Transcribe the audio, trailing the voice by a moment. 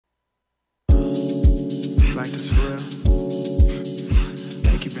like this for real?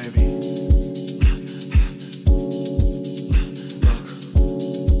 Thank you, baby. Look,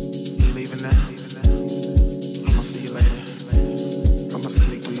 you leaving now? I'ma see you later. I'ma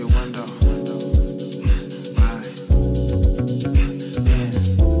sneak through your window. Bye.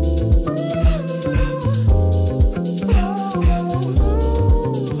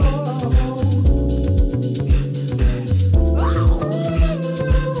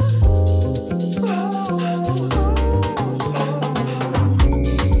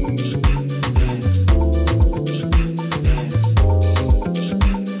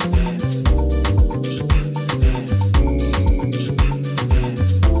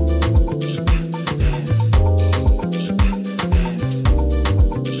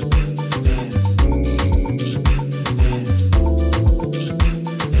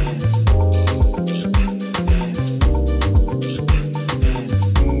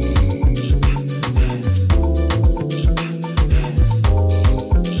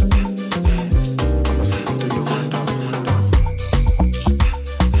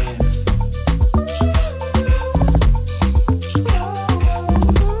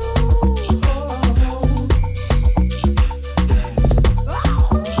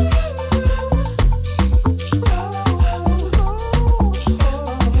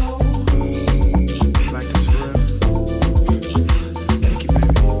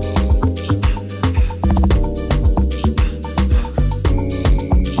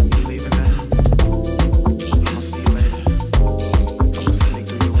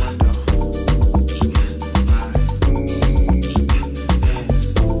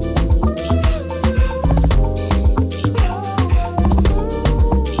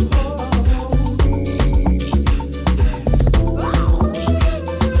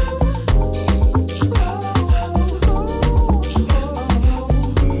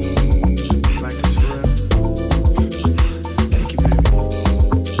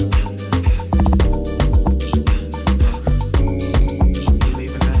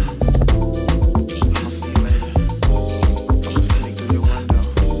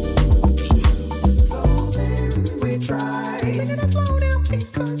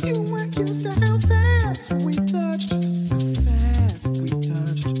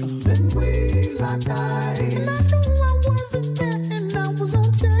 Dance.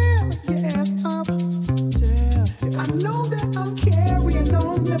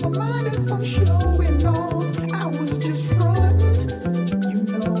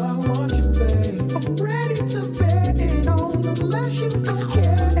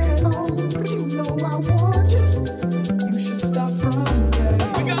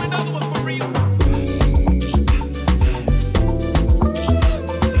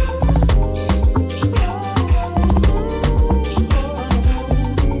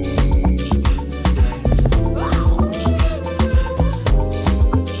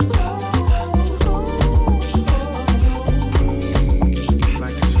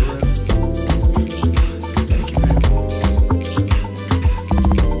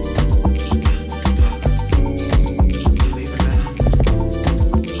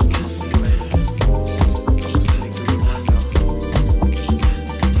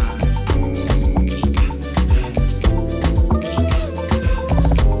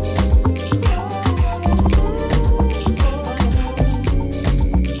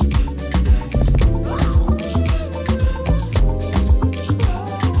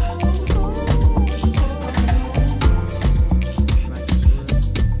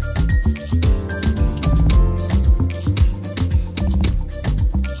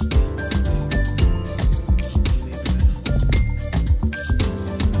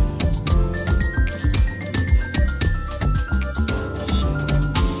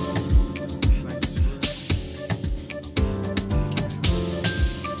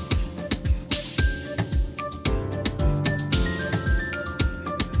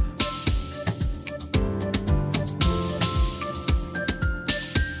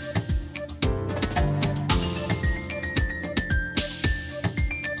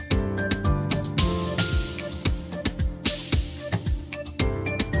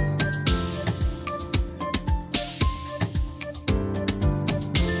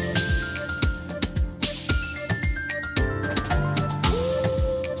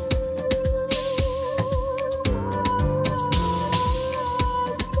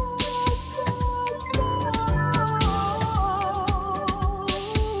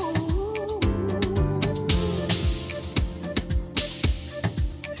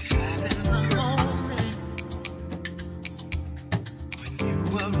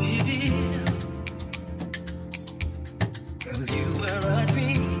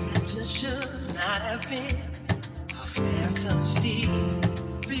 have been.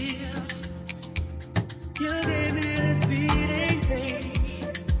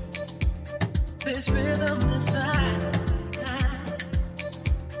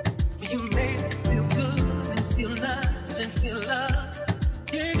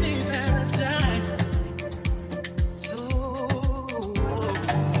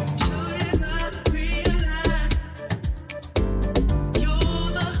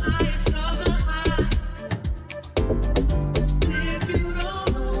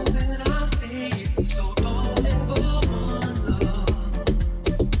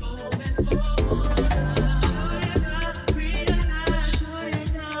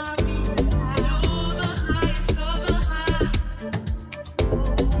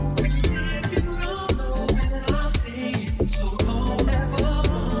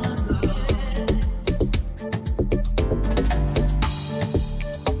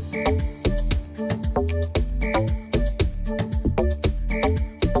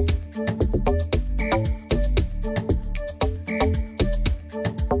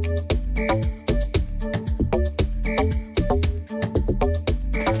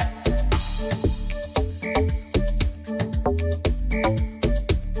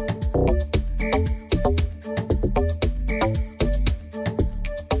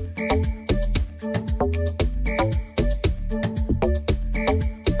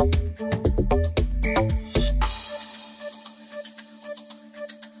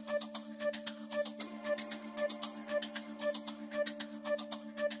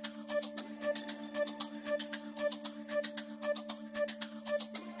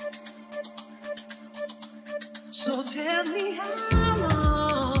 tell me how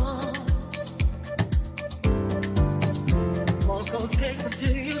long. What's gonna take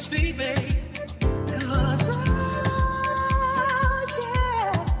until you speak, babe? 'Cause I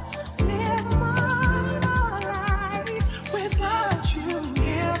can't live my life without you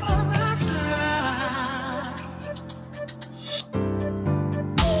here by my side.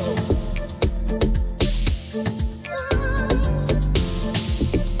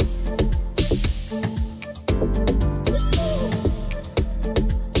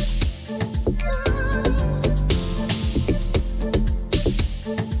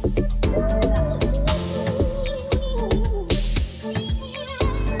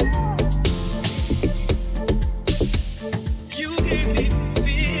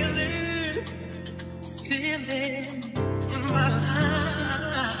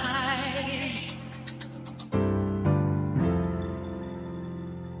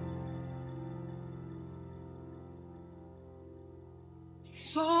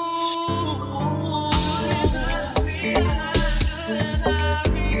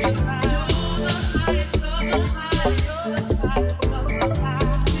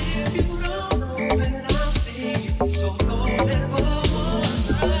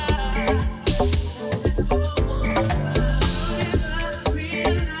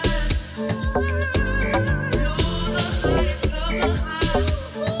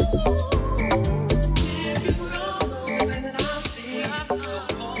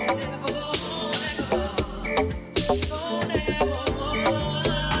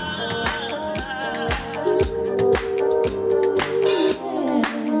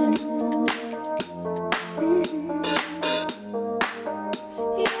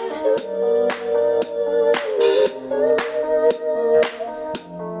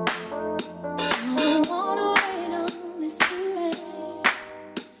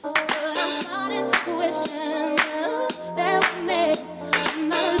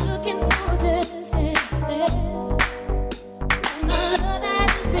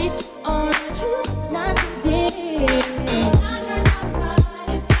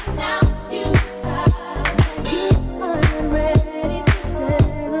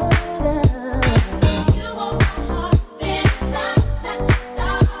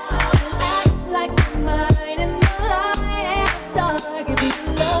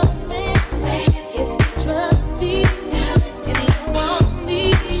 Trust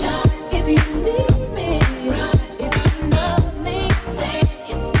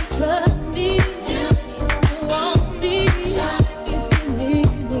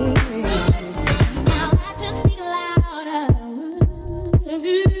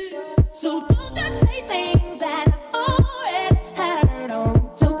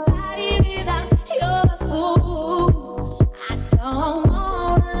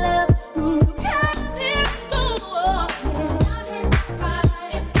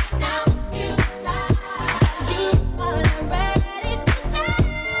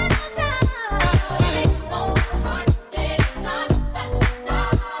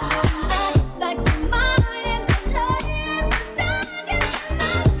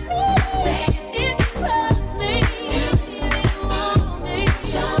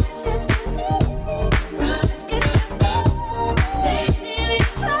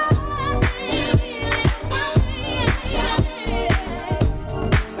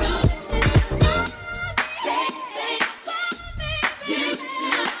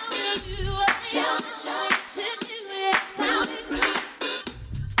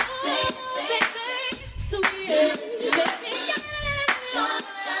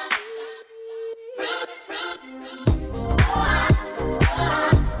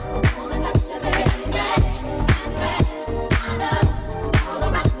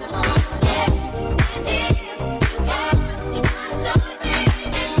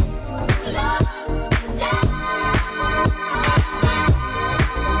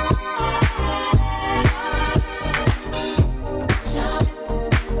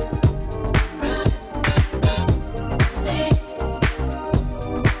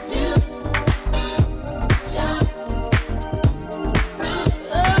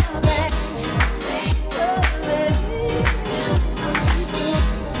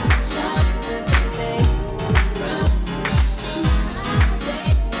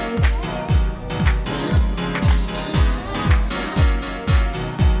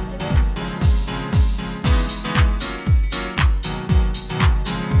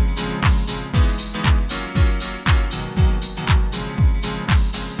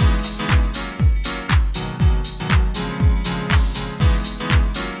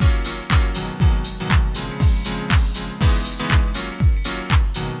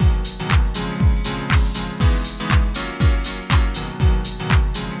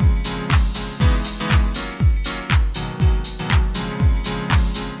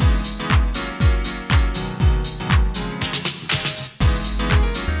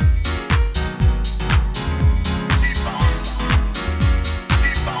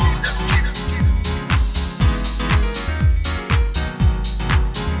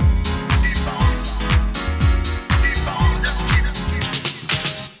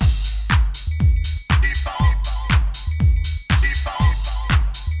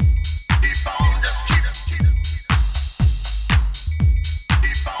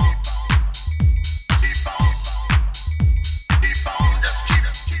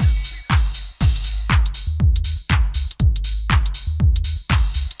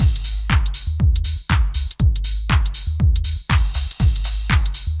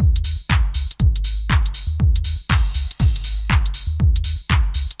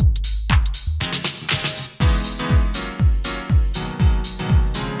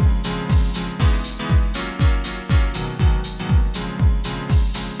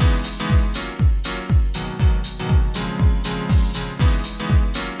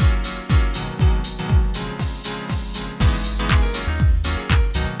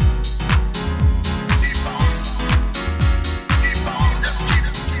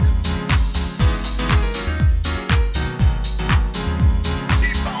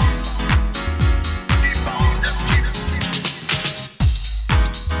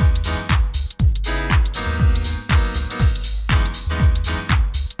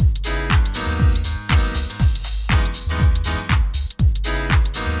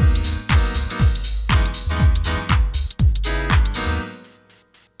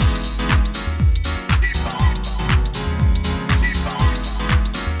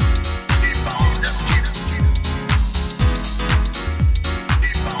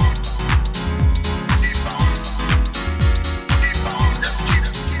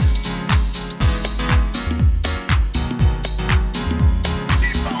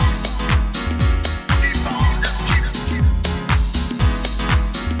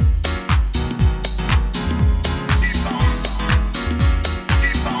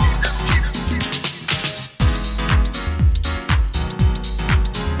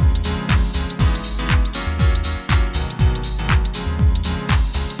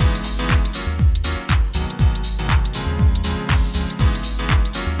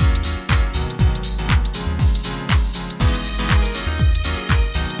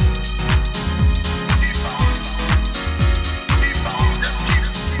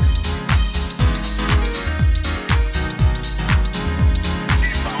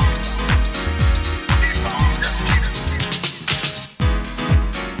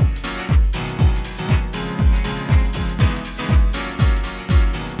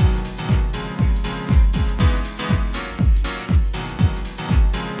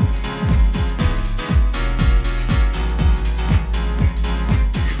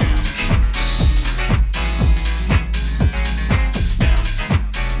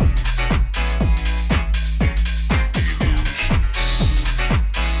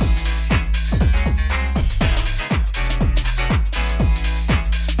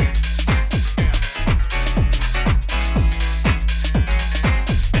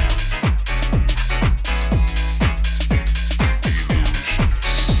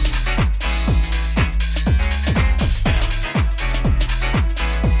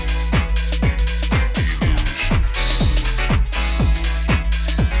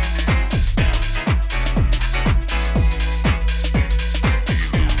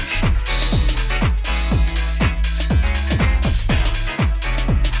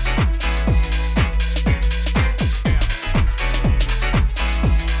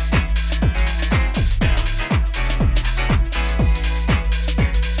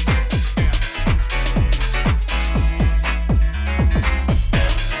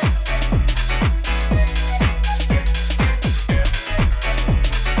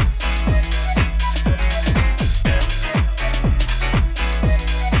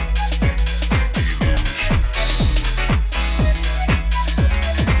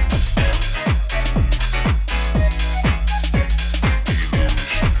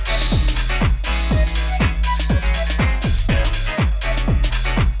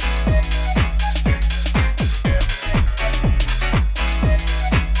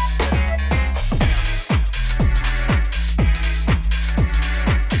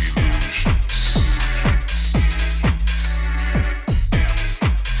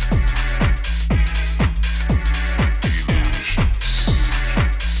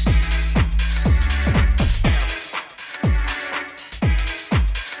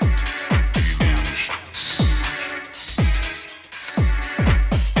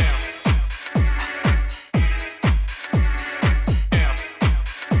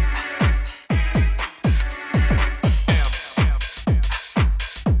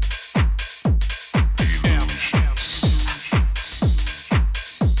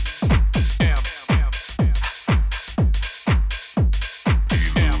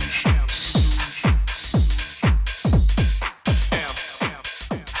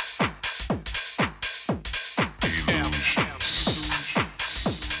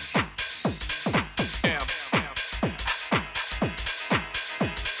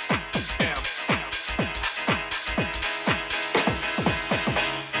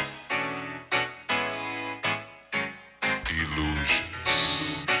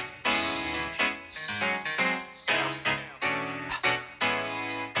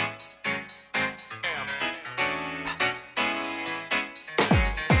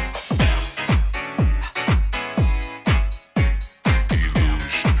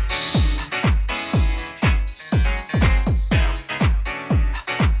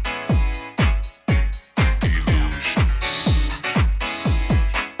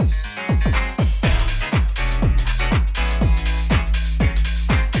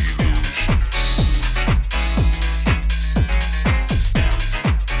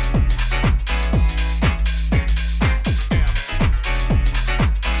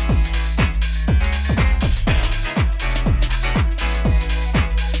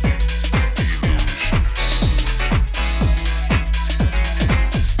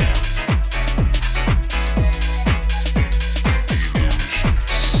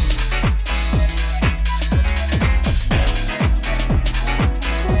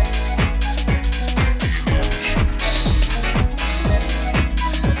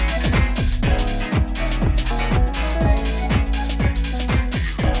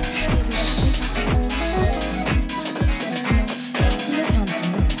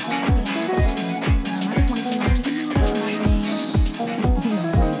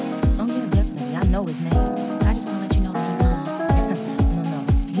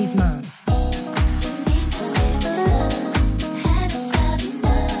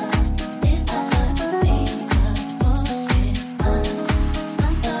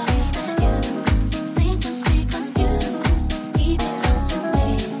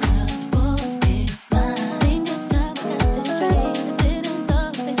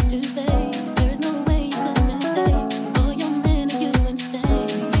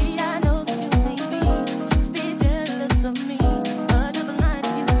of me. But of the night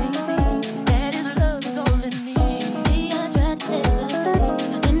you can see.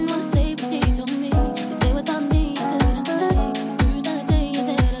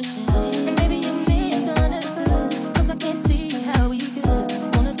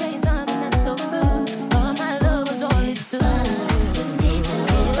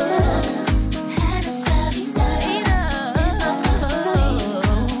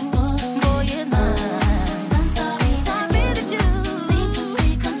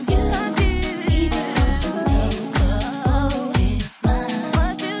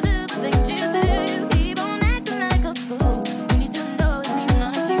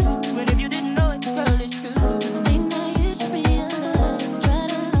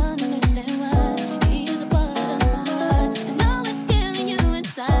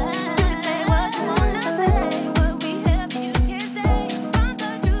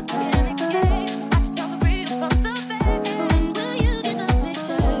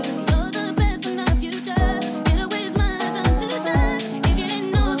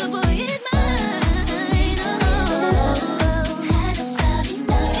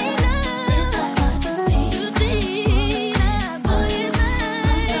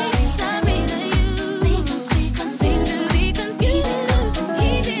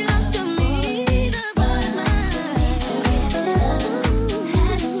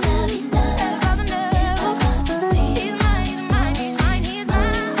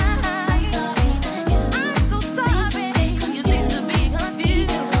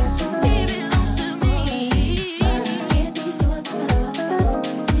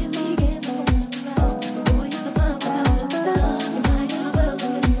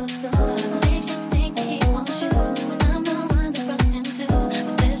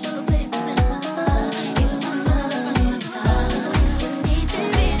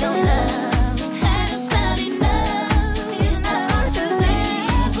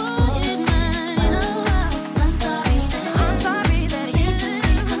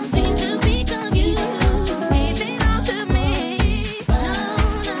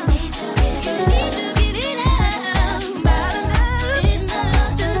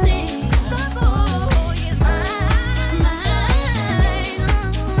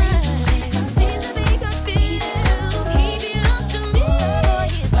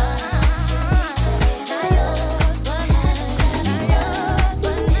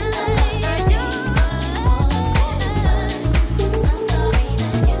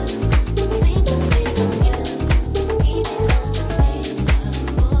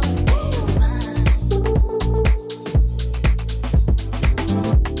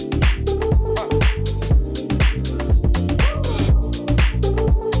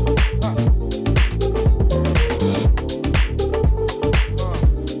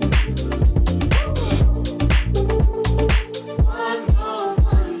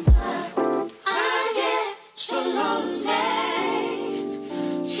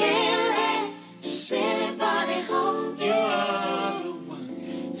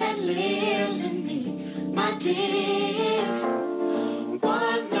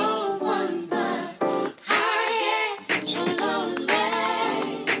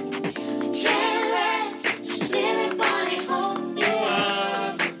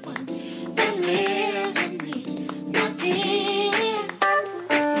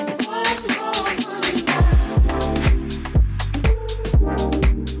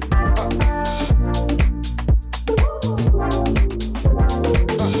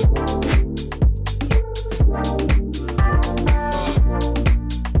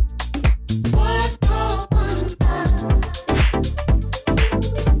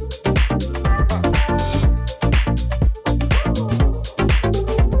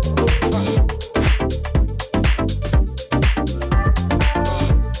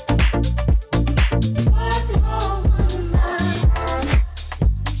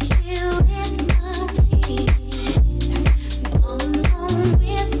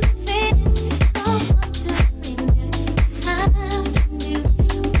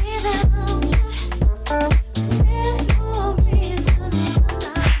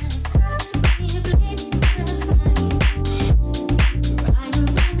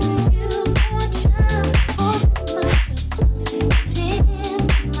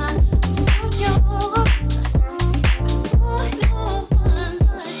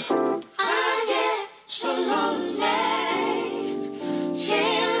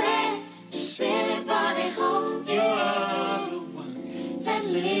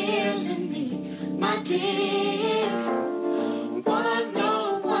 lives in me, my dear. One,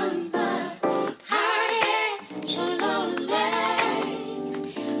 no one but I am so lonely.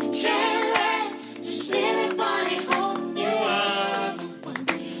 Can't let just anybody hold you. Are the one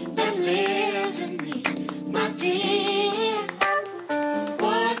that lives in me, my dear.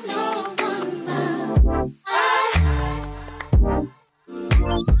 One, no one but I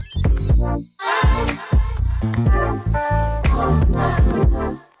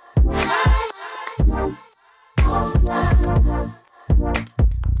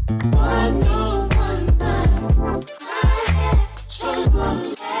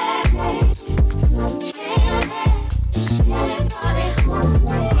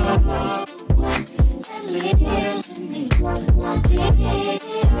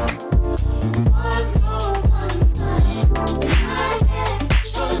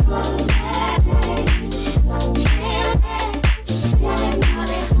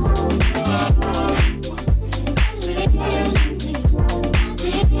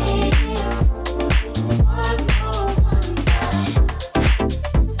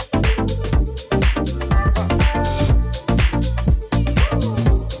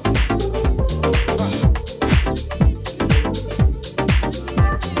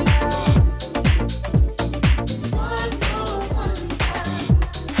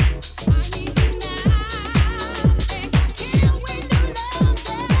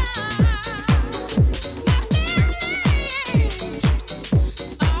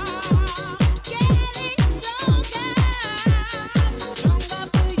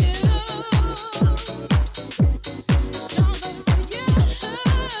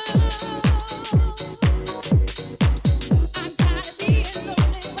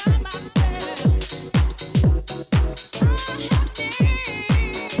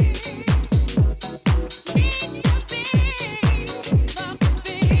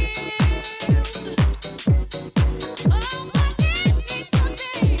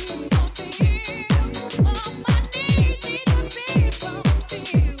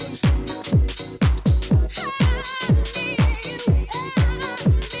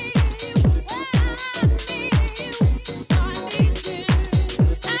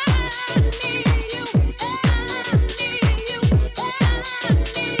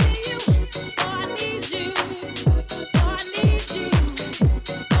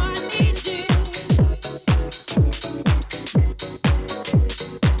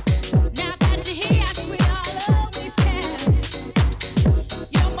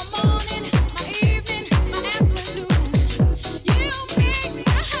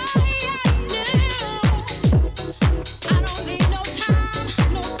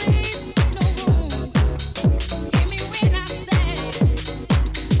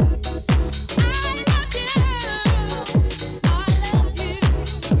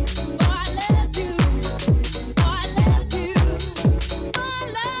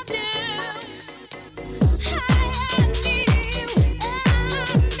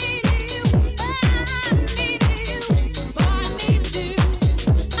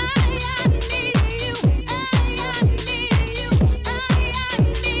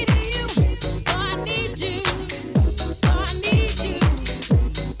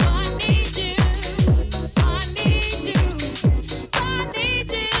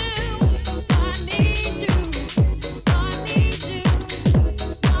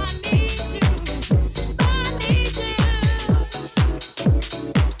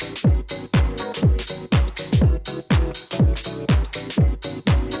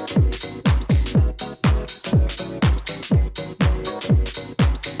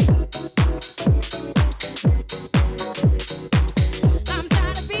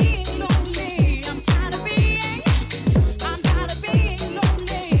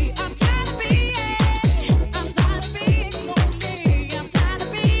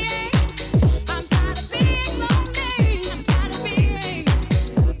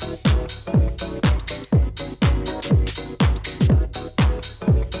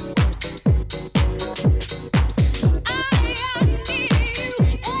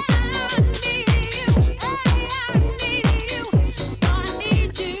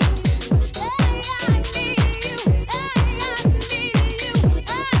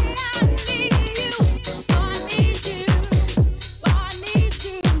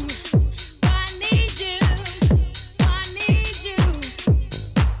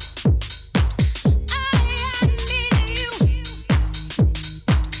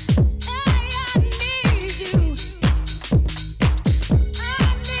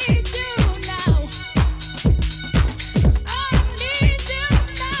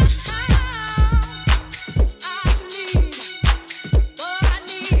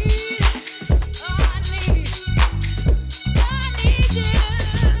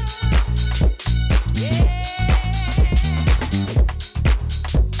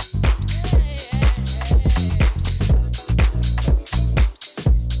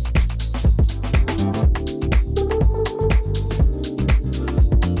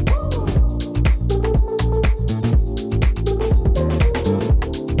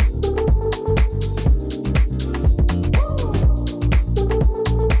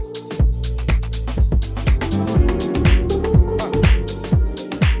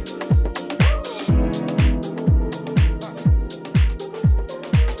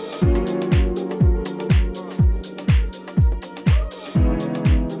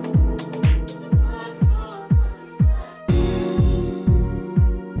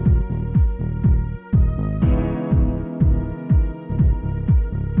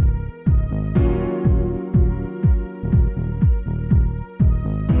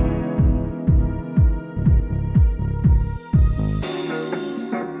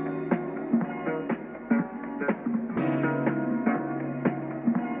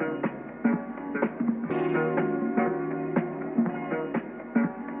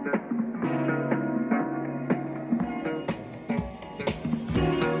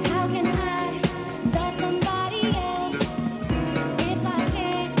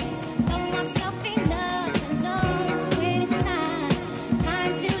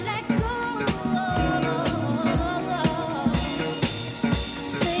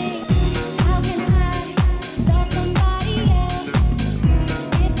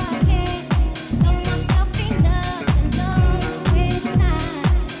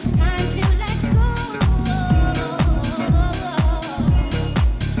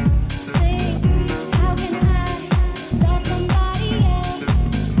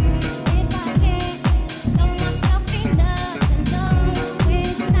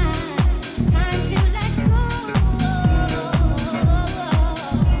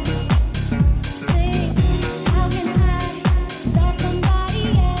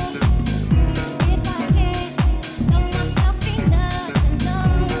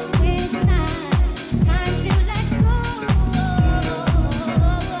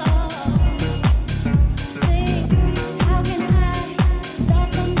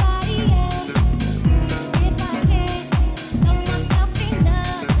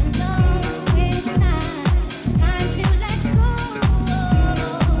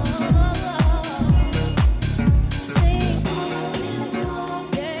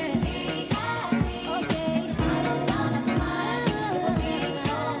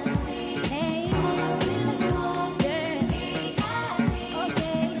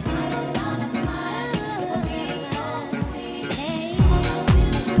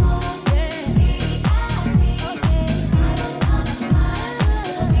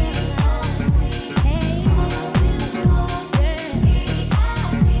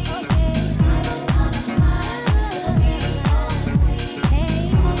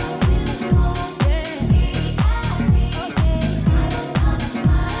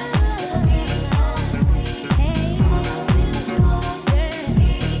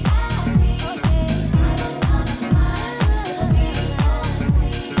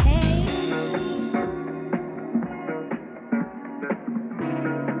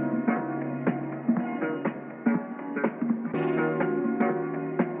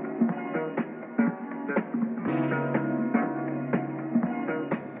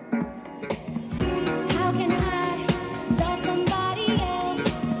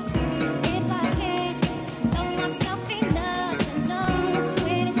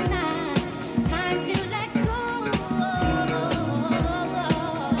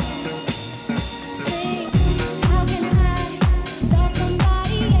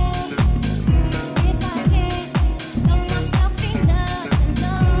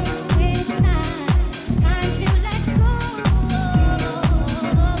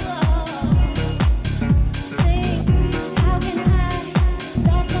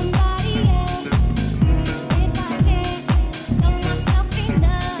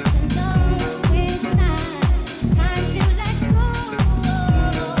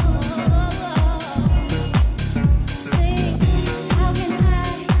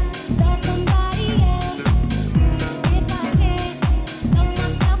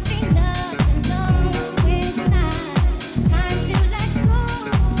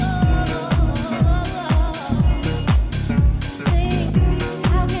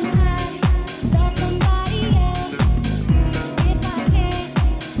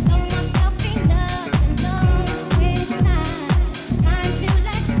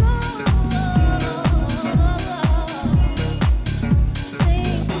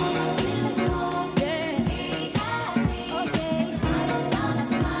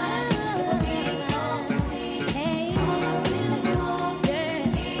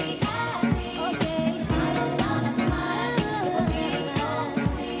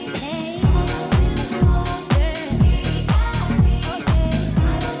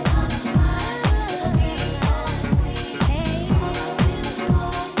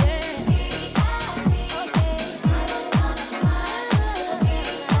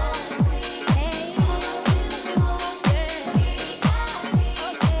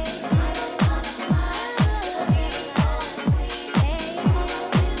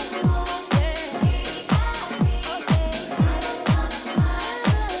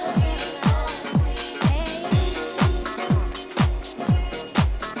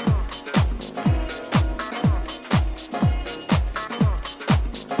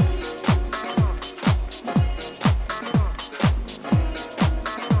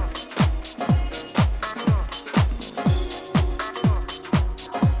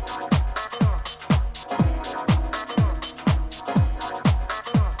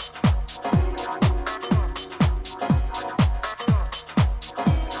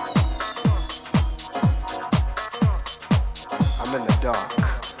dark,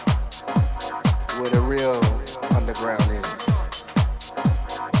 where the real underground is.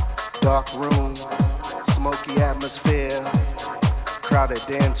 Dark room, smoky atmosphere, crowded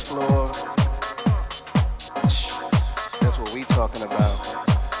dance floor. That's what we talking about.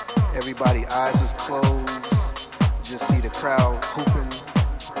 Everybody eyes is closed, just see the crowd hooping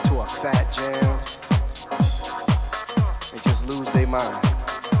to a fat jam and just lose their mind.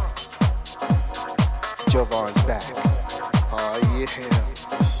 Jovan's back. Oh yeah.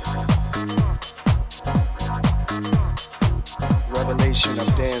 Revelation of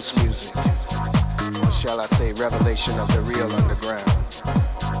dance music, or shall I say revelation of the real underground.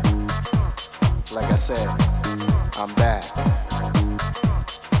 Like I said, I'm back,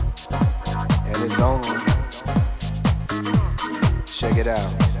 and it's on. Check it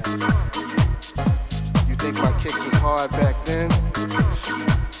out. You think my kicks was hard back then?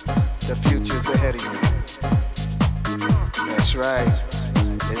 The future's ahead of you. That's right,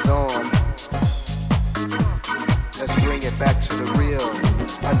 it's on. Let's bring it back to the real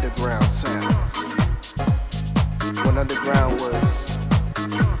underground sounds. When underground was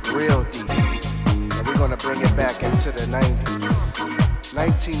real deep. And we're gonna bring it back into the 90s.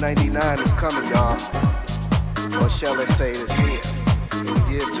 1999 is coming, y'all. Or shall I say it's here. In the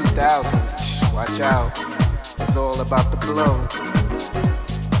year 2000, watch out. It's all about the blow.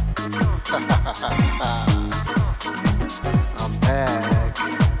 I'm back.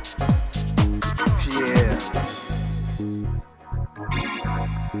 Yeah.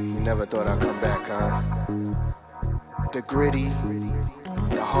 You never thought I'd come back, huh? The gritty,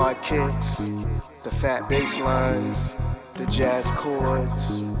 the hard kicks, the fat bass lines, the jazz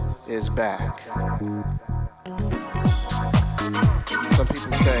chords is back. Some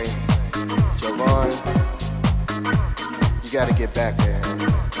people say, Javon, you gotta get back there.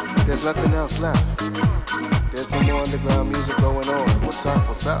 There's nothing else left. There's no more underground music going on. What's up,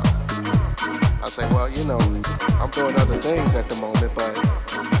 what's up? I say, well, you know, I'm doing other things at the moment, but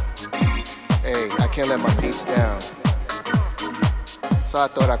hey, I can't let my peeps down. So I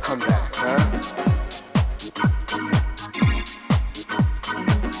thought I'd come back, huh?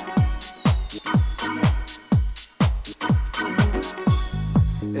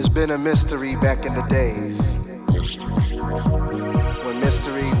 It's been a mystery back in the days. When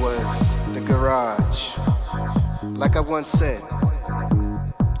mystery was the garage. Like I once said,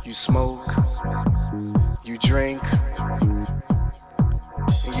 you smoke, you drink, and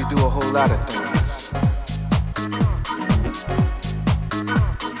you do a whole lot of things.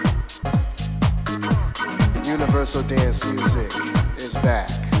 Universal dance music is back.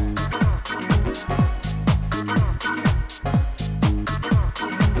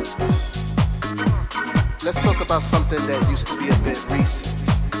 Let's talk about something that used to be a bit recent.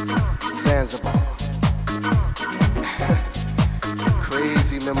 Zanzibar.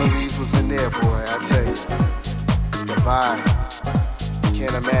 Crazy memories was in there, boy, I tell you. The vibe, you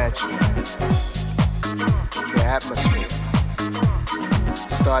can't imagine. The atmosphere.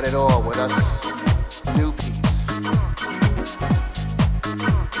 Started all with us new peeps.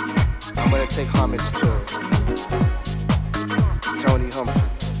 I'm gonna take homage to Tony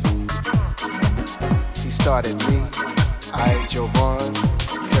Humphries. He started me, Jovon,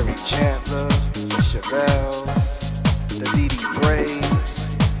 Kerri Chandler, the Chevelles, the DD Braves,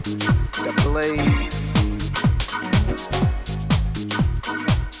 the Blaze.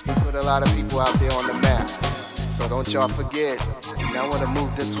 He put a lot of people out there on the map. So don't y'all forget. Now I want to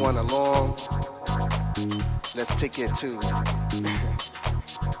move this one along. Let's take it to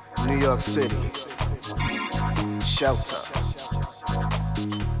New York City. Shelter.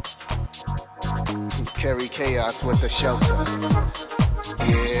 Carry chaos with the Shelter.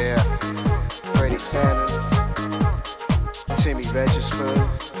 Yeah. Freddie Sanders, Timmy Regisford,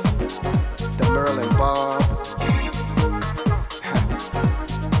 the Merlin Bob.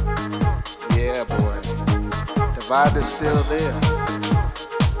 Yeah, boy. The vibe is still there.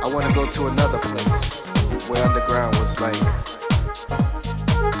 I want to go to another place where underground was like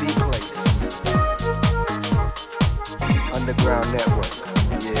the place. Underground Network.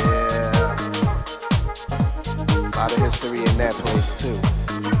 Yeah. A lot of history in that place too.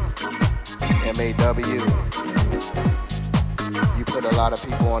 MAW. You put a lot of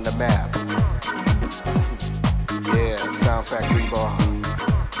people on the map. Yeah, Sound Factory Bar.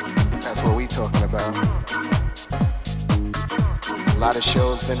 That's what we talking about. A lot of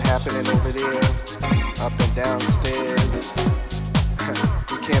shows been happening over there, up and downstairs.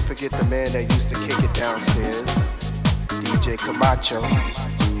 We can't forget the man that used to kick it downstairs, DJ Camacho.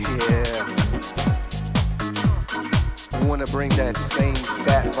 Yeah. want to bring that same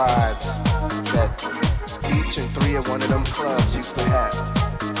fat vibes that each and three of one of them clubs used to have.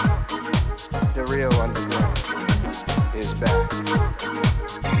 The real underground is back.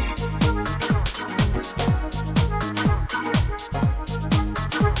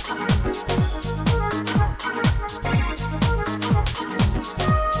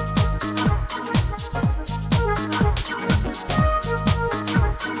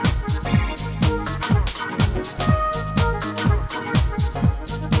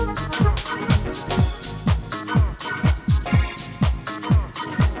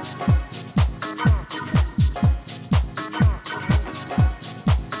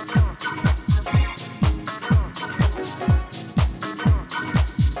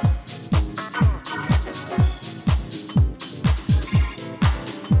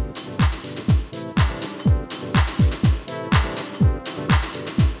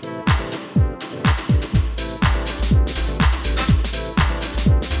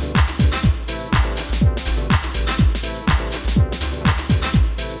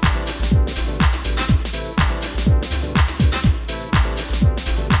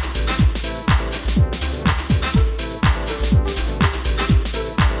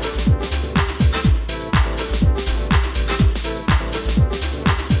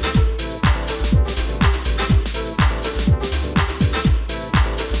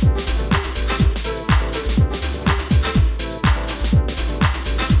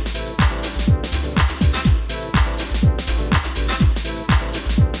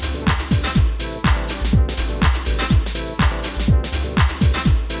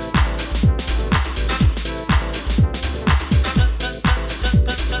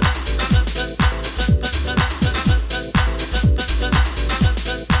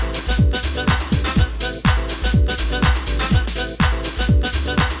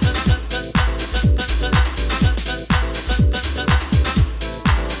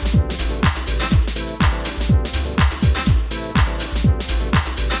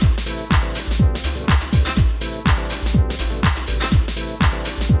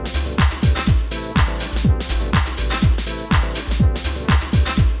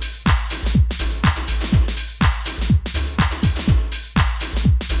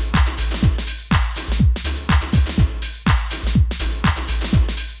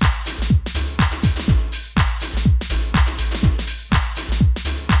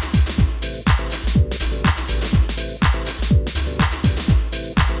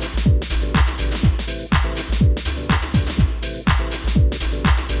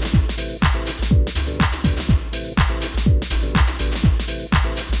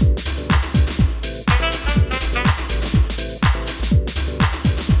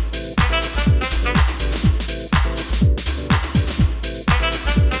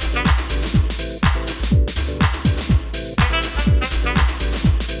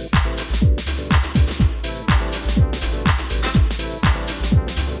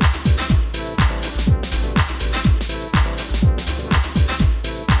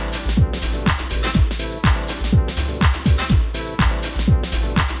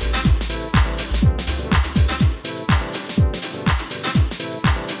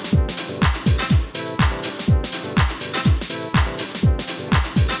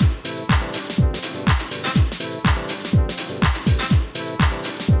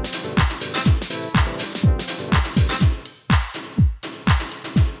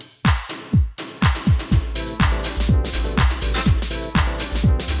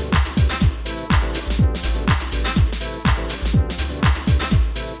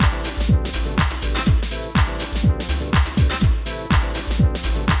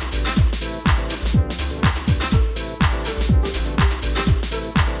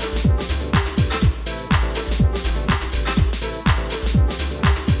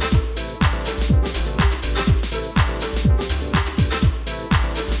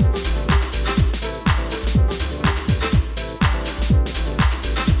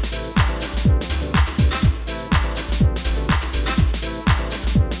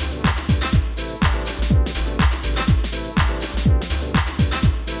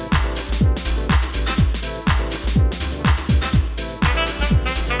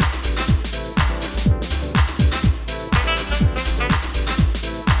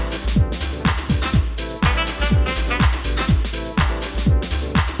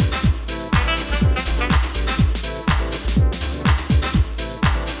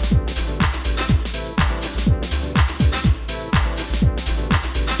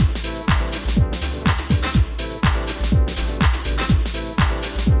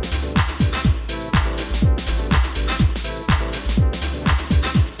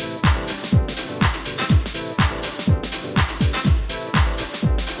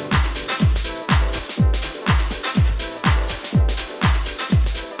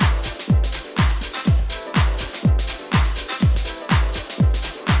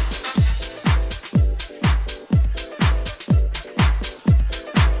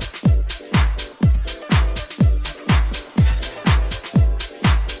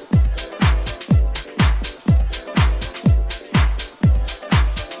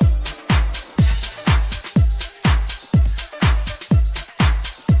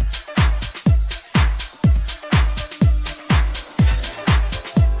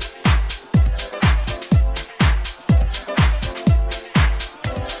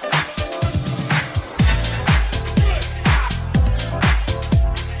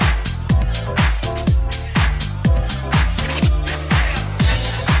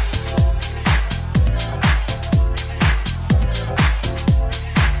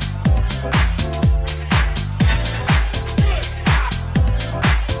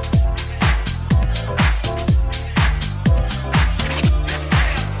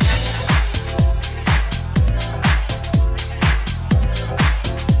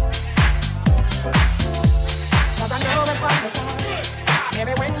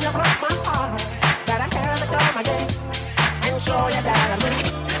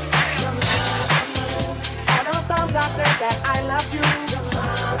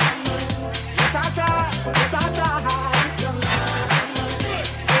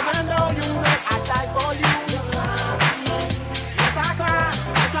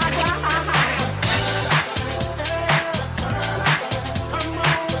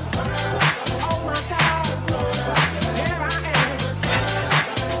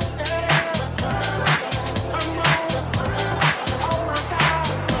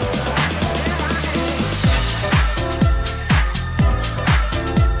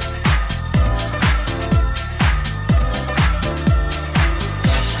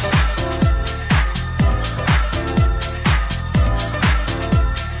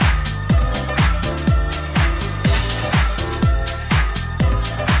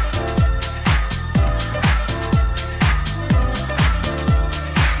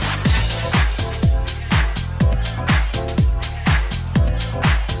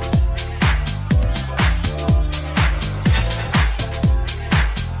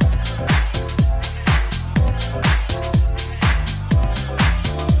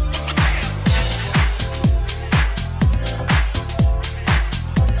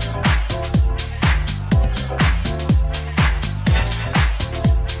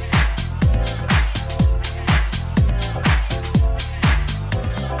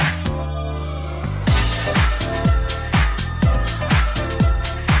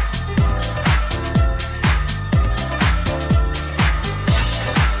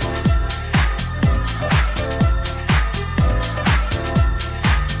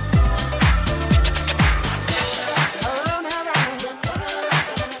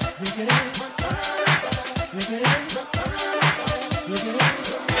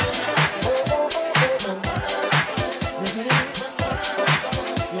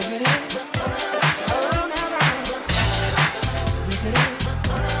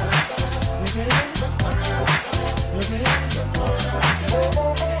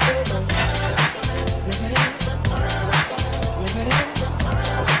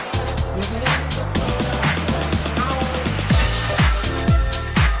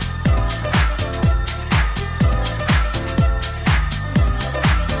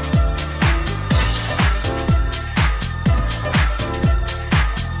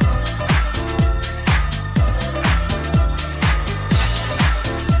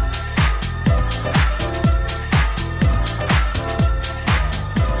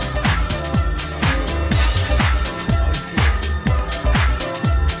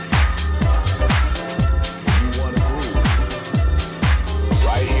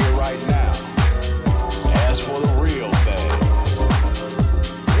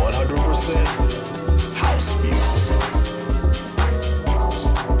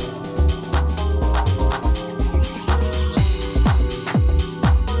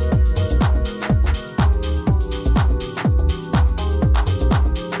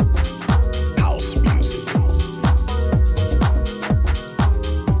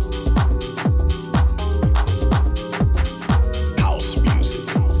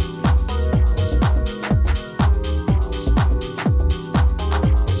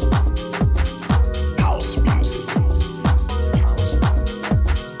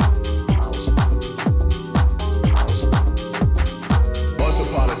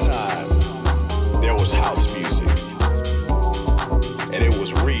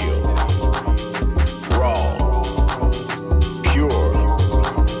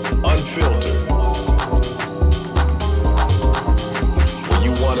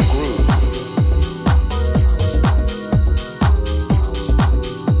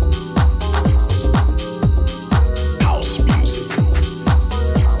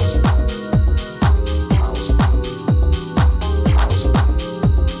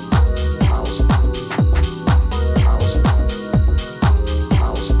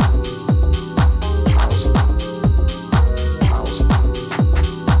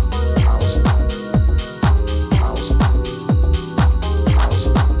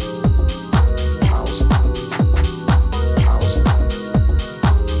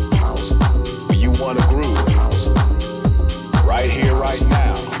 right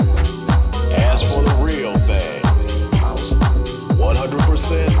now. As for the real thing,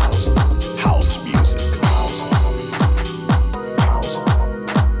 100% house music.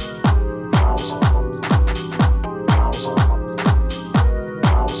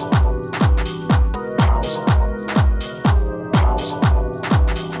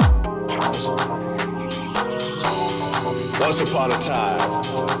 Once upon a time,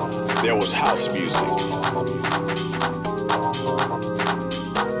 there was house music.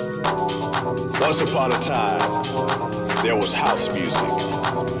 Once upon a time, there was house music.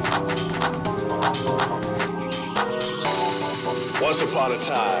 Once upon a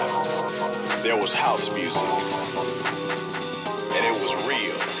time, there was house music. And it was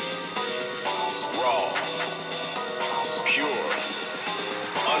real, raw, pure,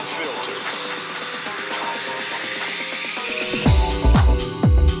 unfiltered.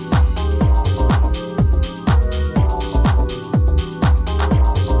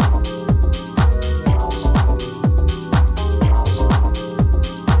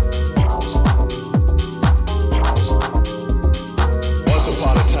 Once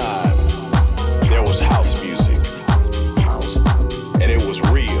upon a time, there was house music.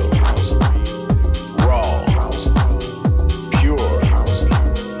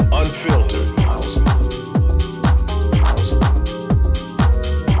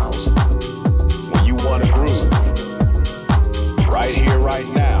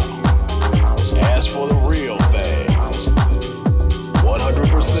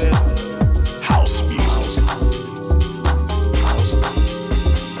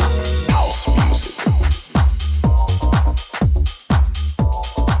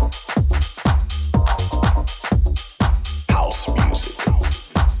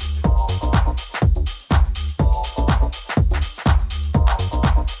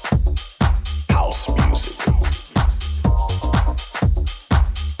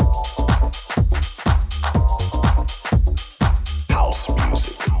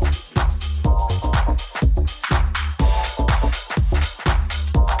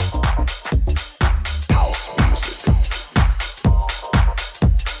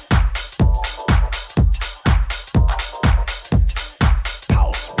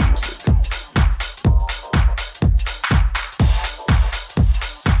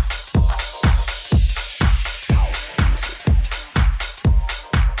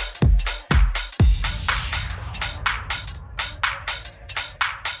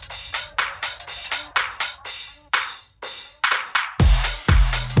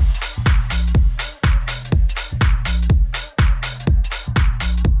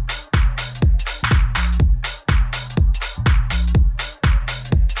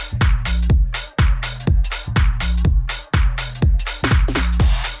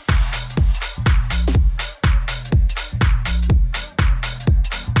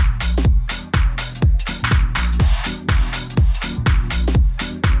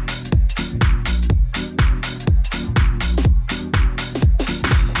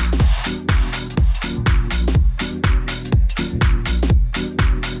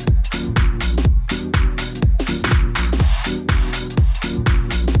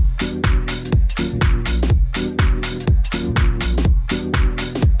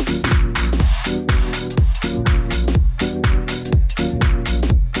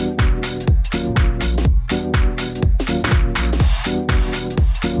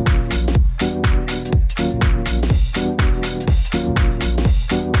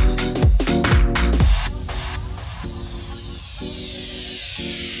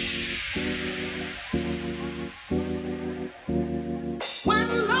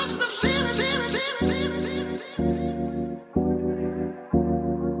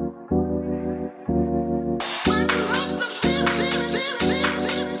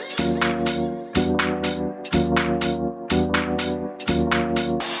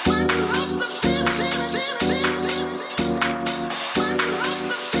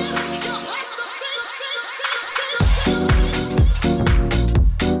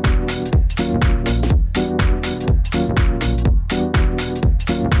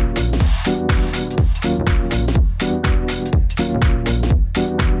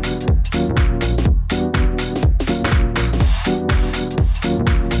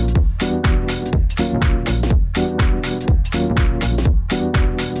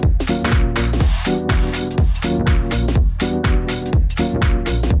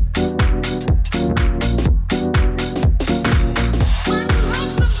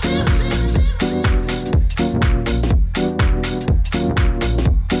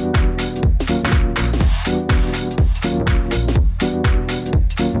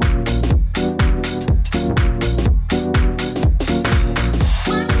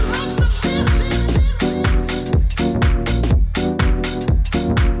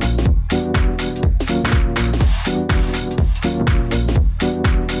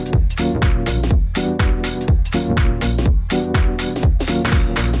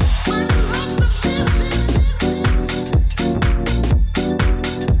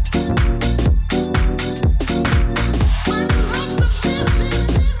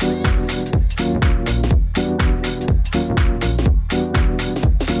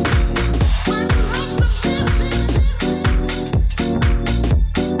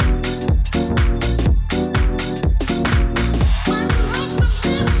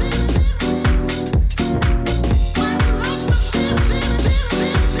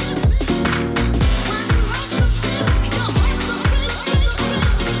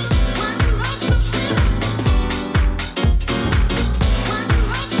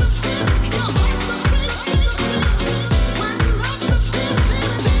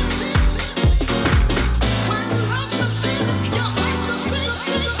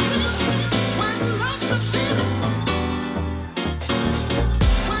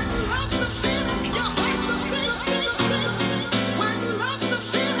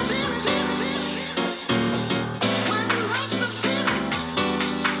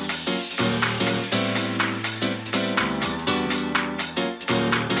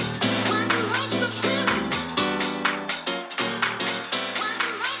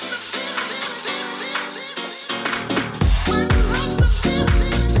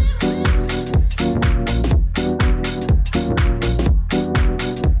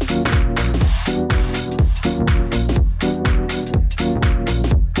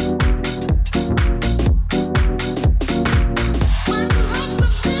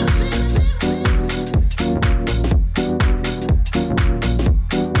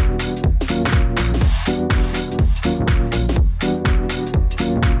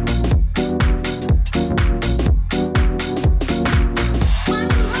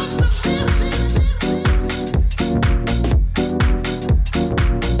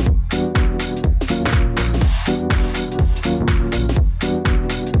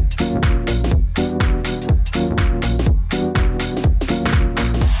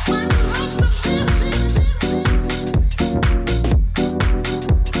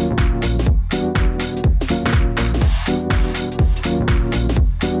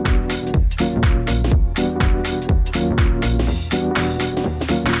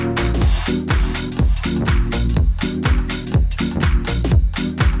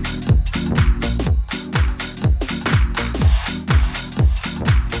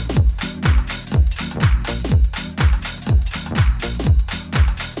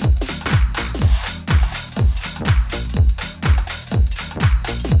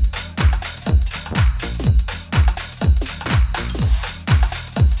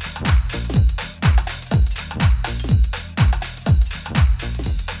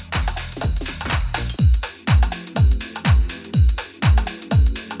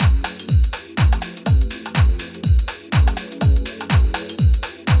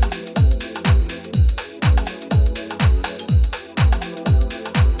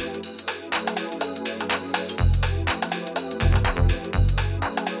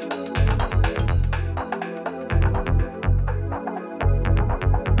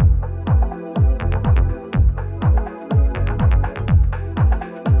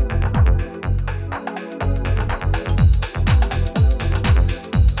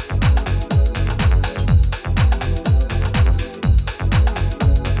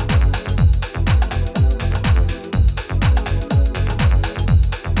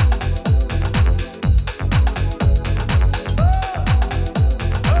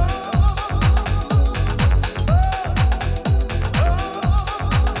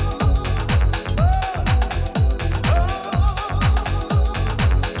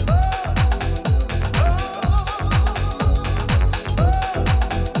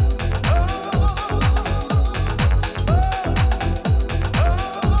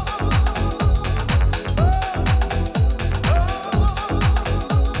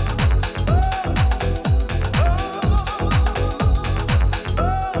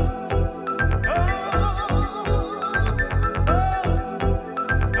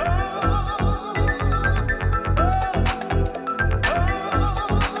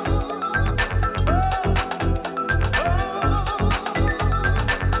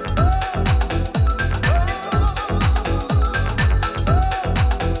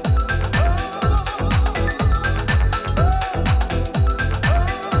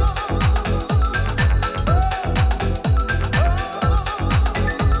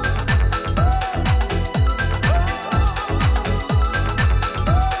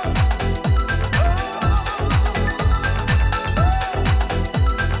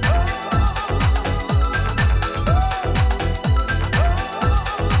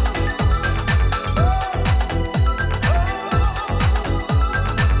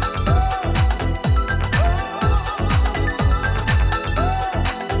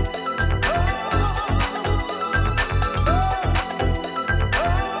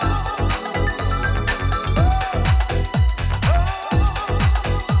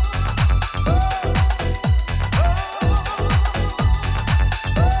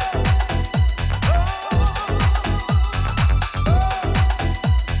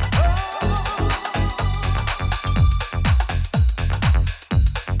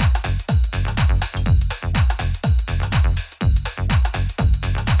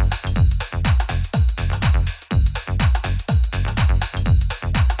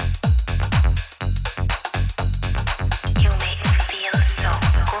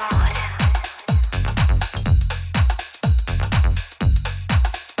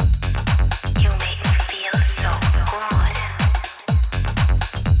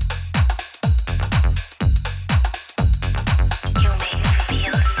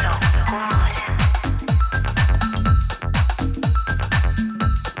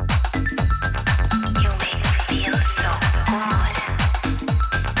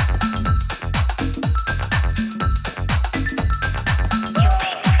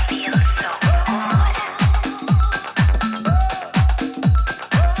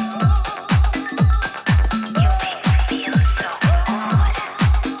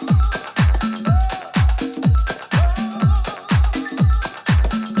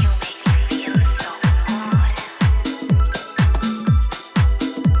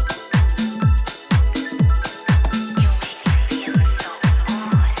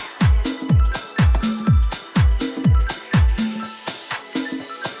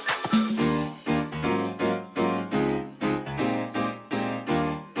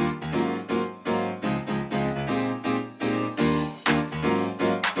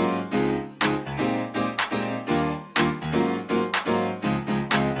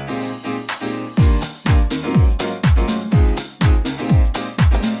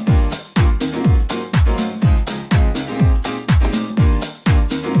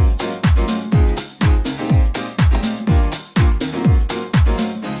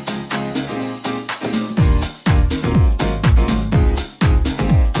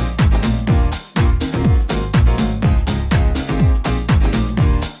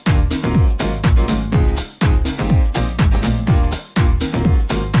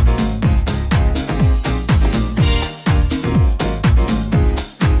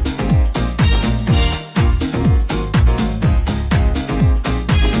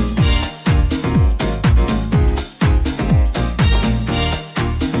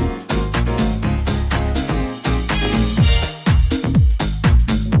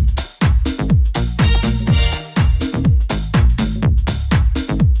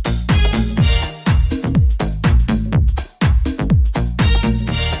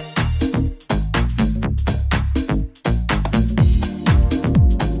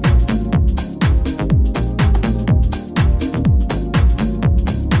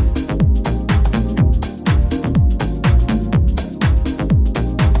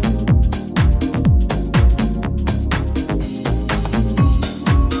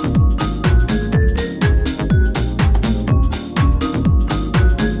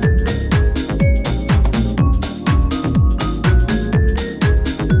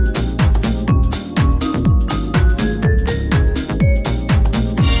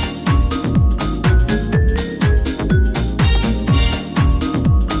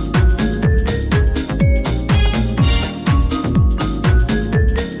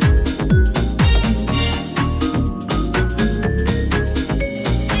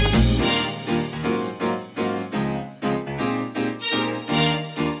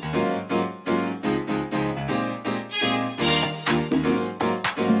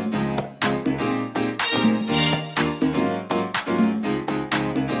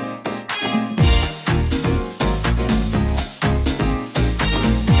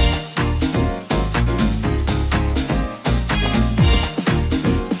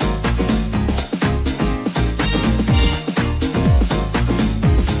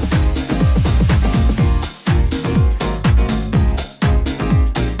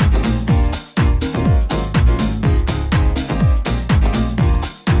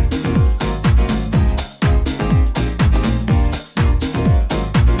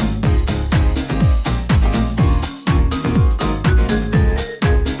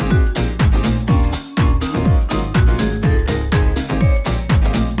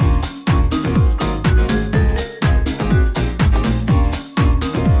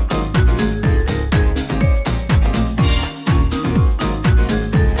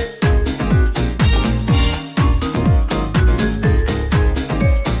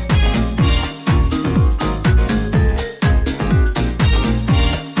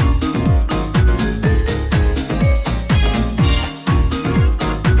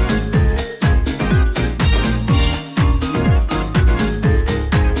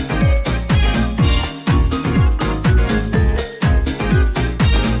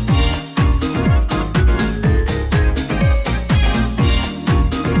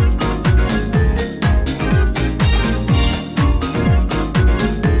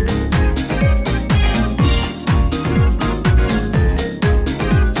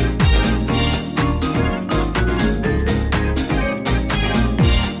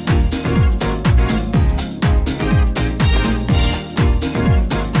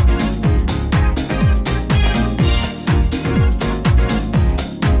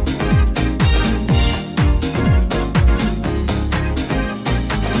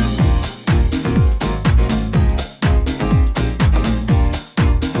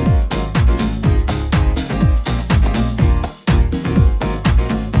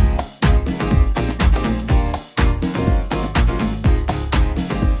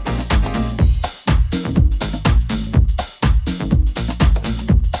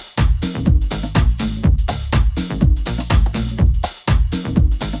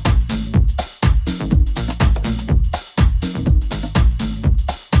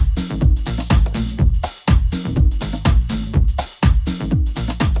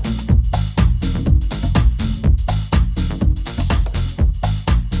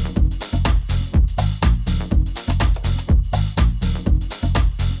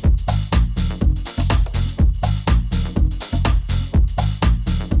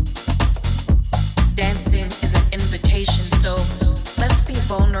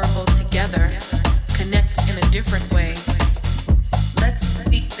 together, connect in a different way. Let's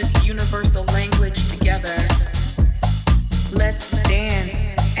speak this universal language together. Let's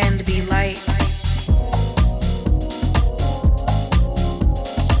dance and be light.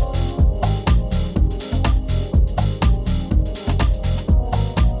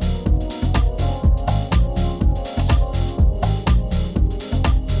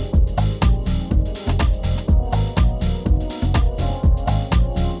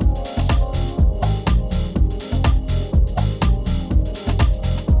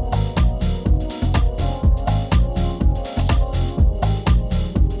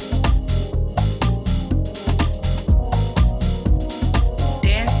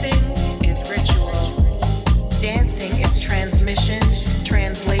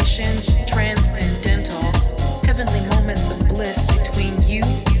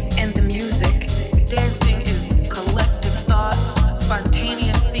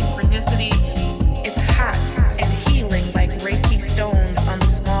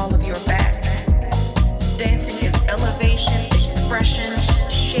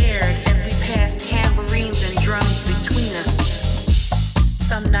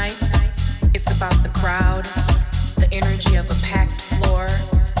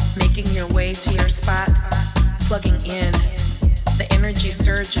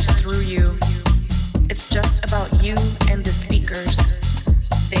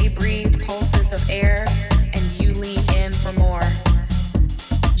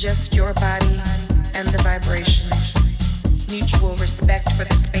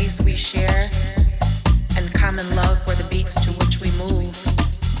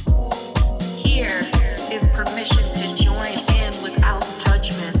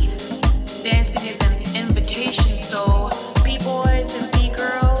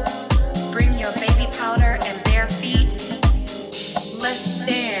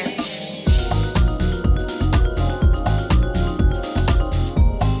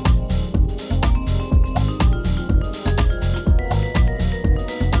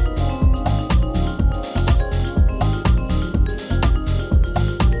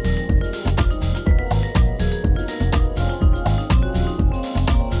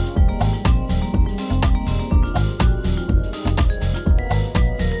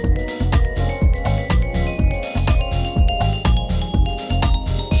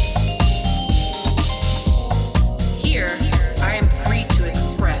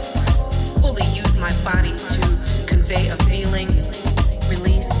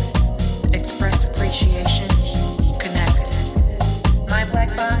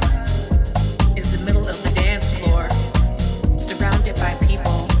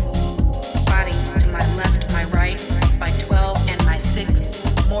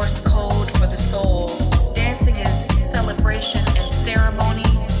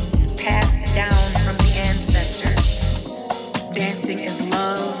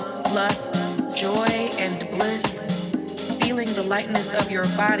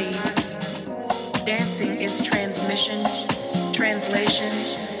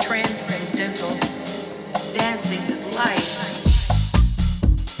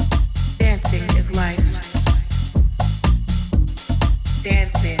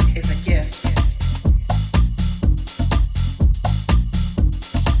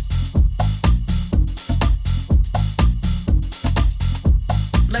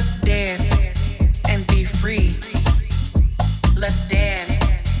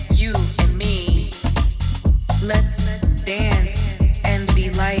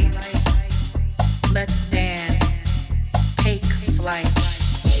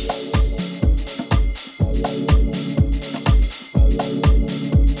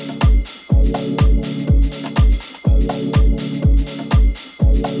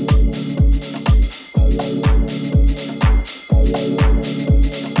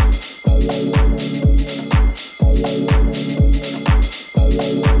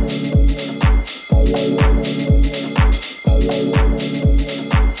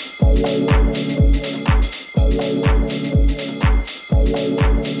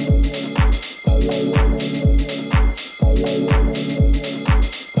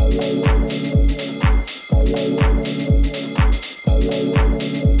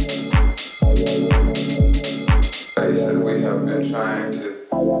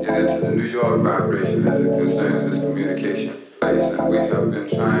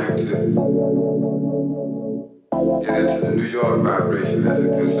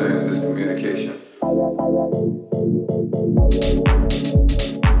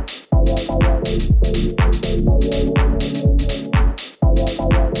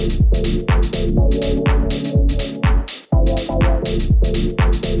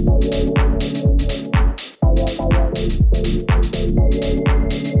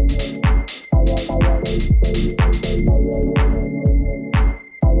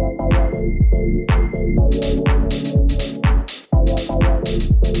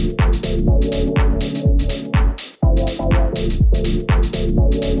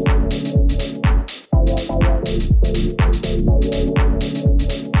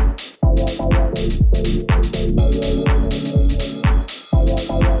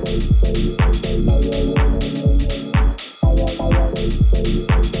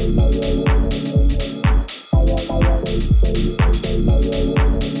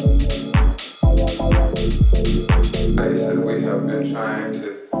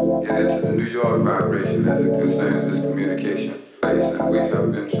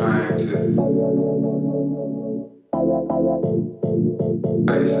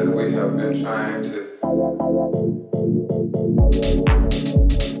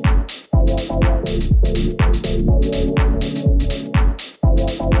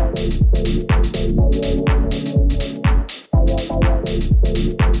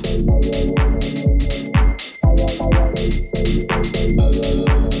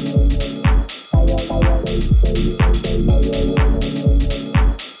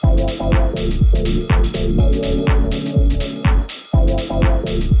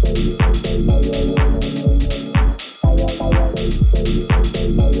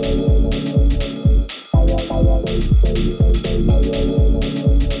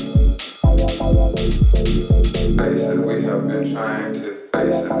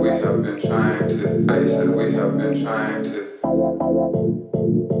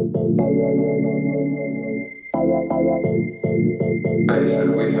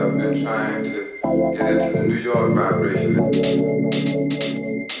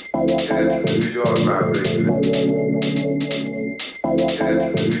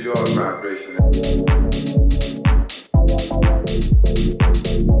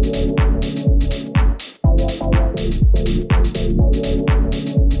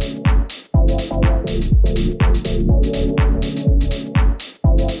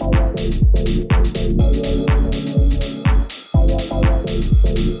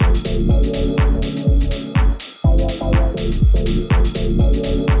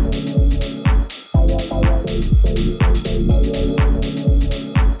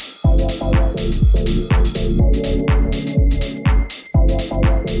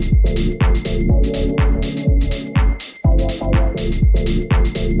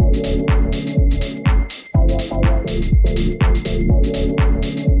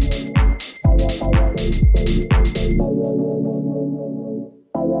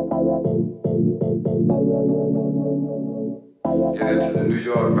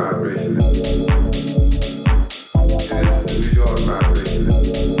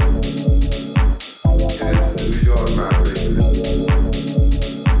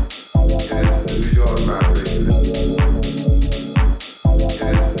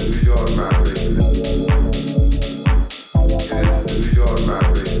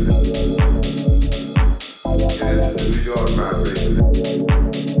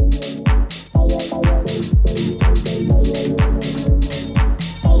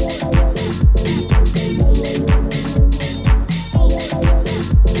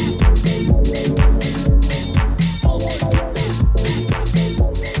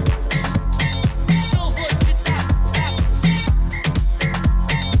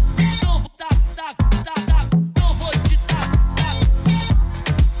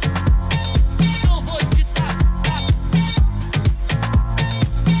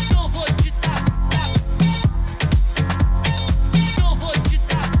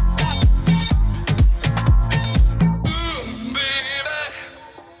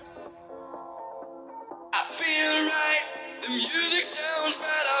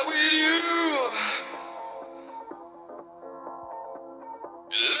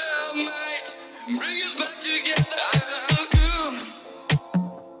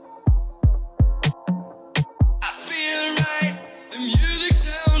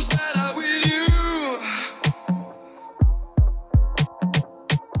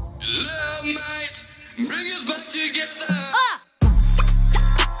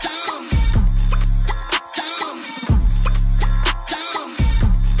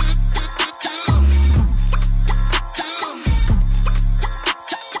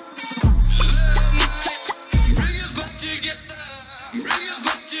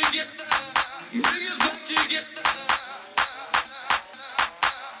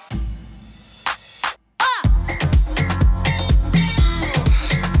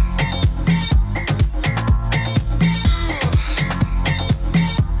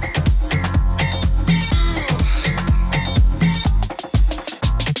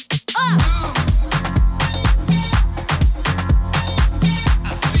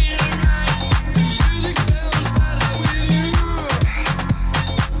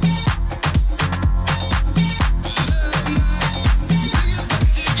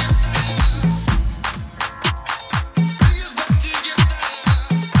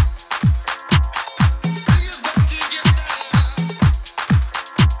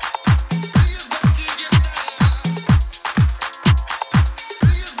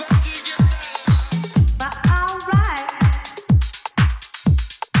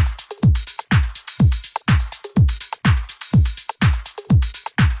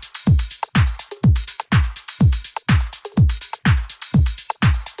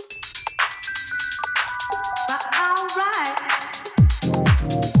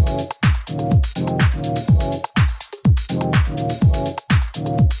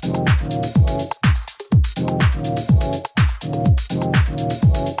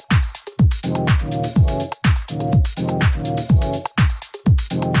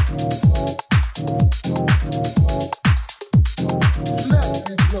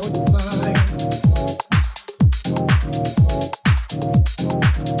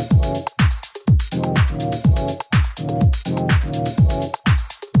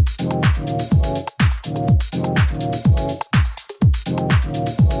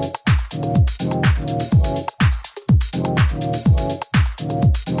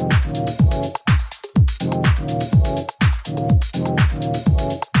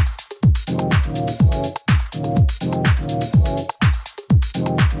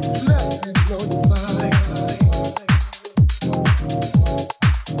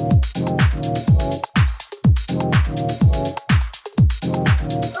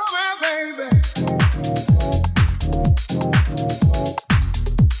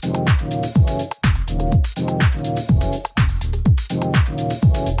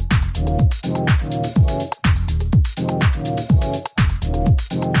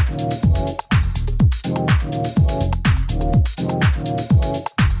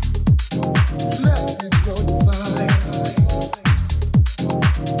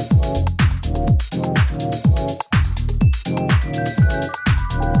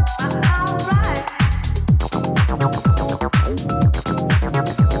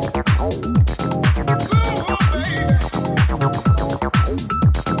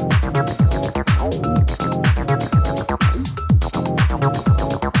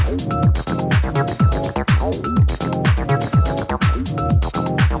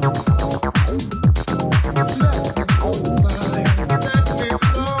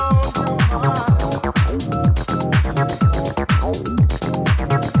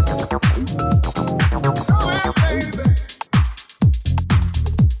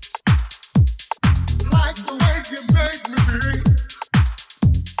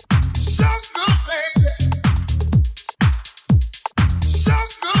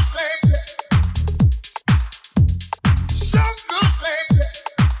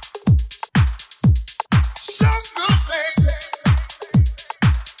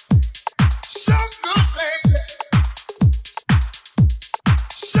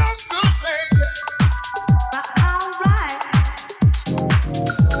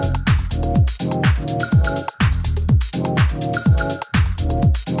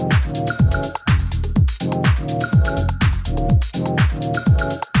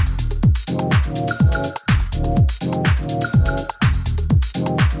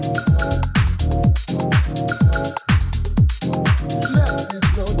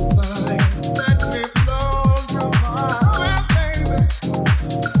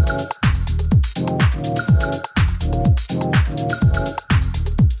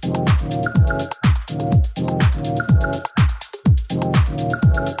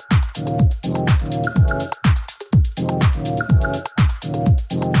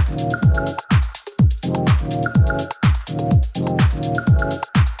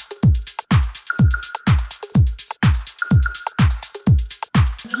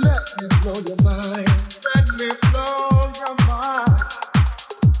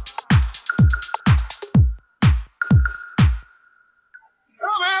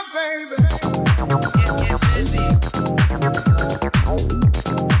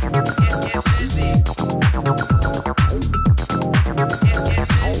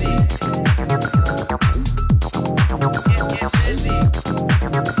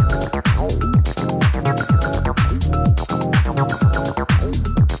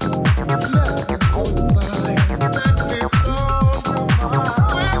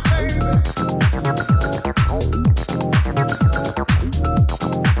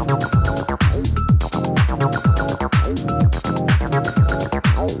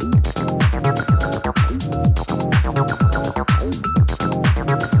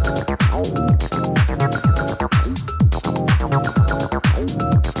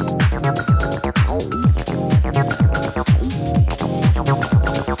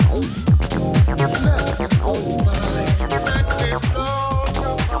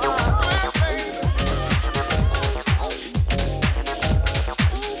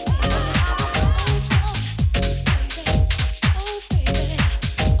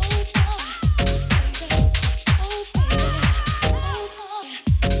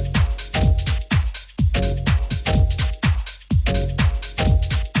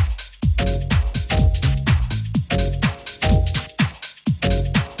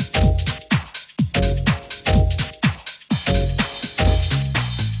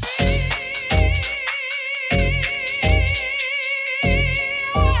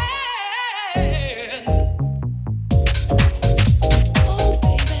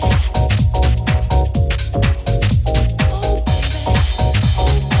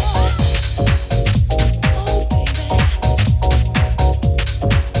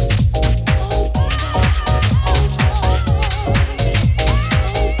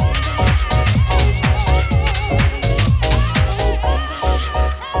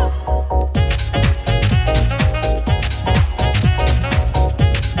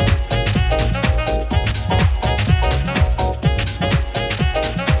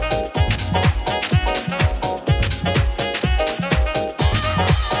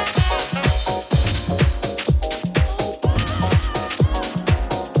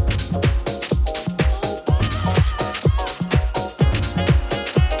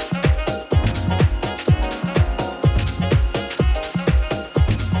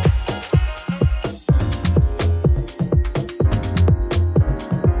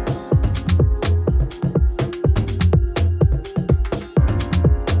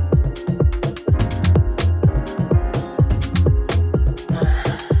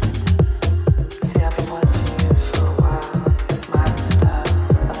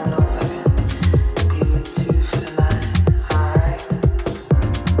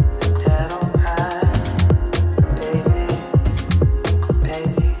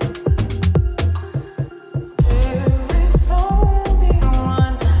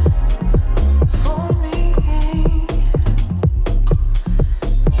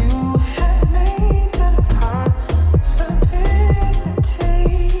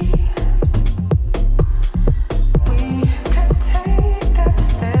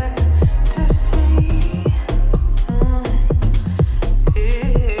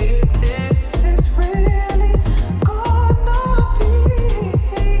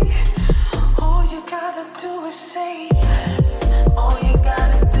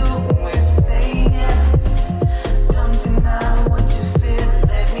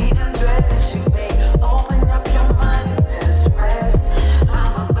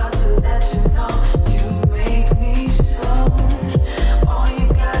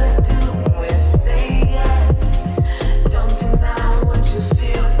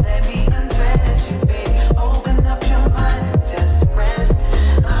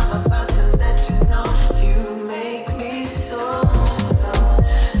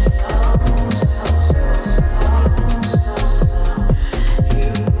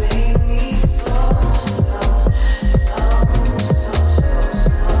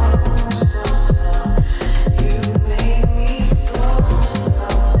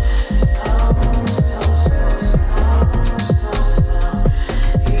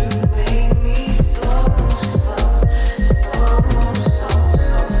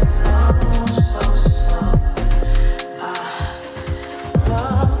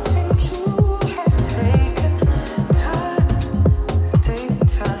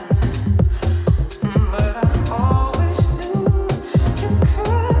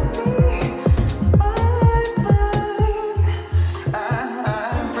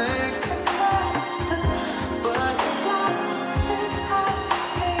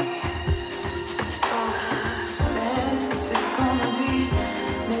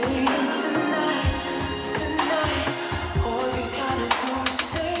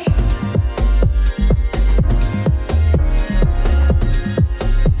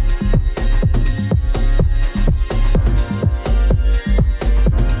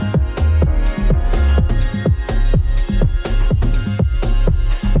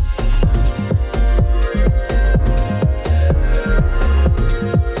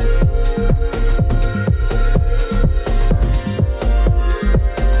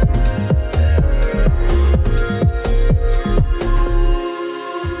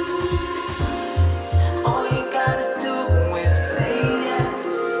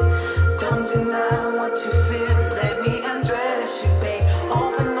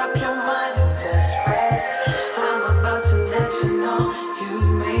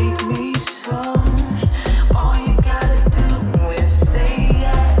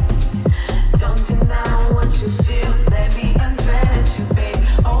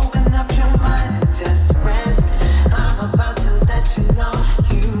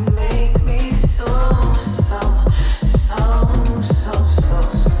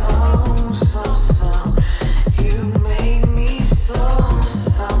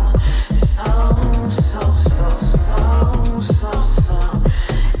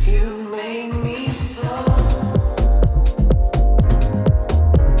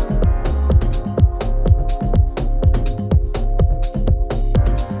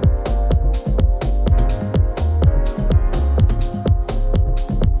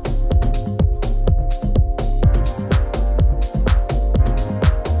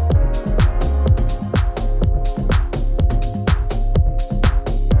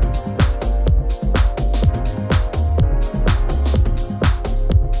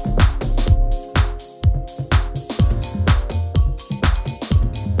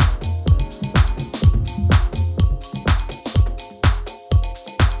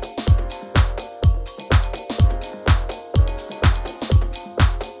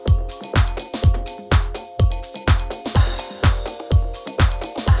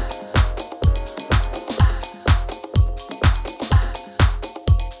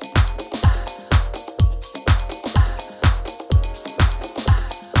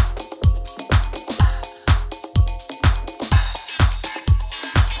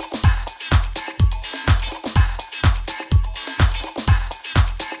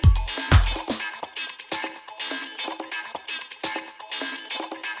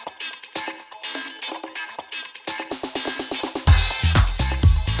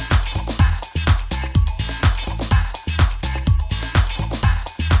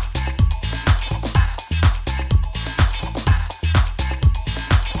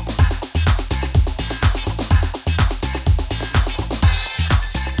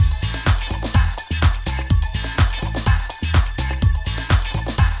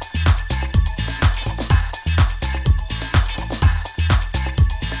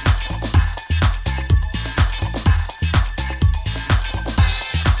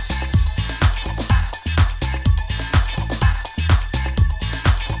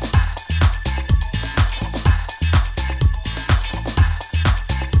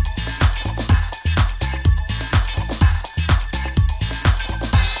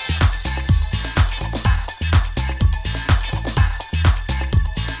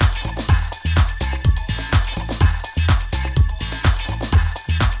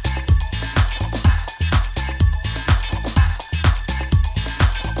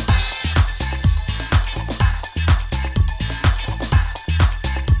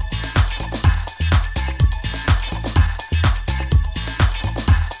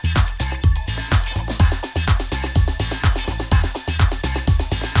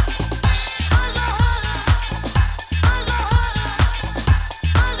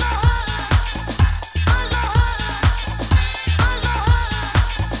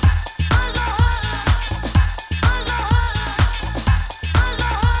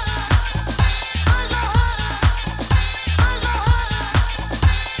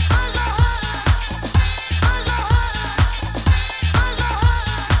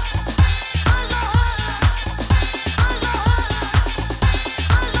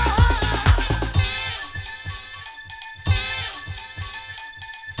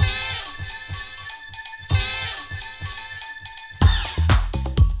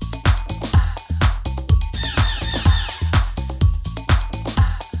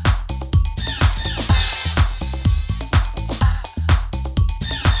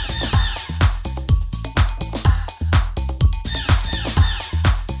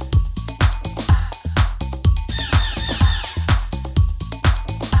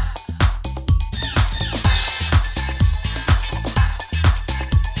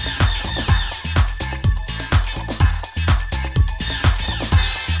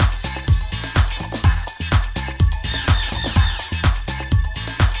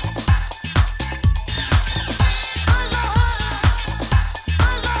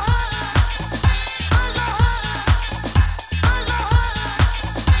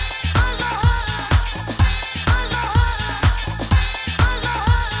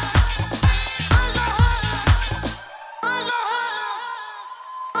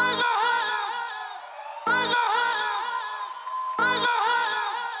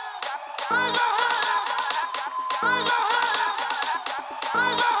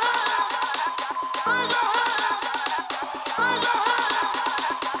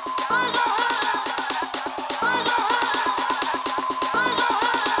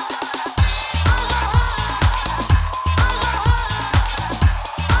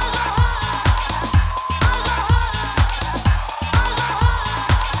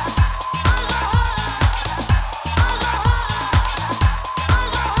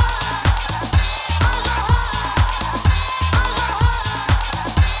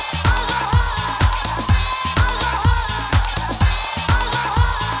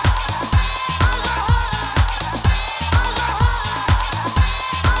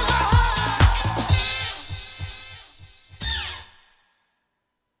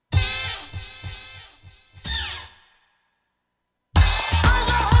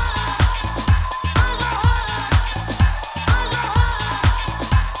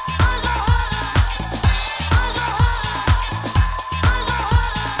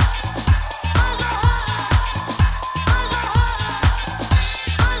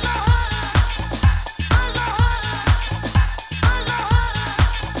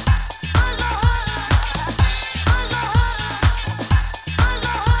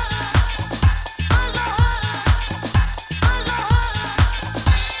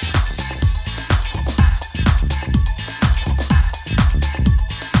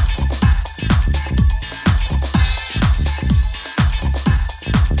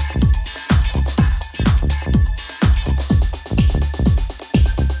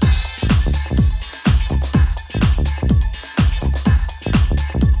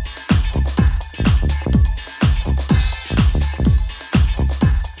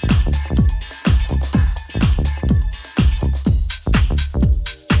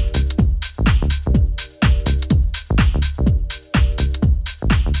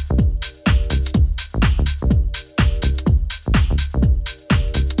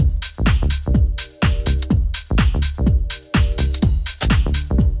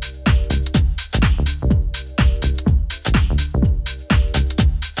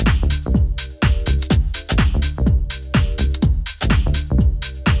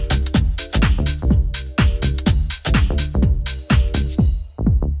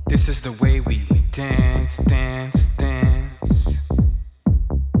 This is the way we dance, dance, dance.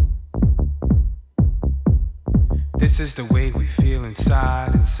 This is the way we feel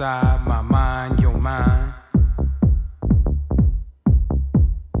inside, inside my mind, your mind.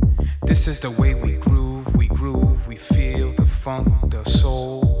 This is the way we groove, we feel the funk, the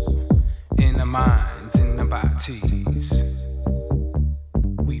soul in the minds, in the bodies.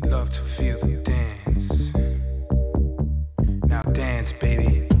 We love to feel the dance. Now dance,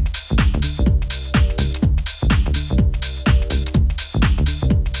 baby.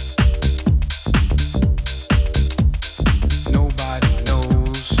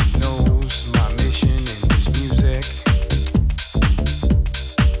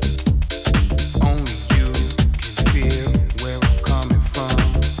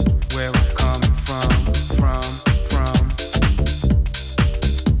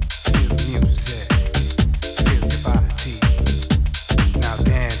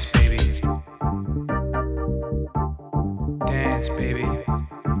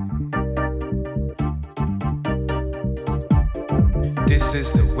 This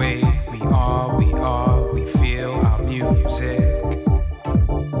is the way we are, we feel our music.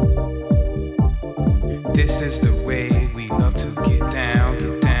 This is the way we love to get down,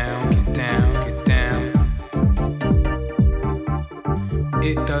 get down, get down, get down.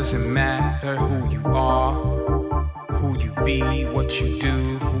 It doesn't matter who you are, who you be, what you do,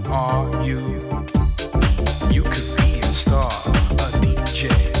 who are you. You could be a star, a DJ.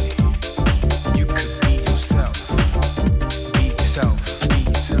 You could be yourself. Be yourself, be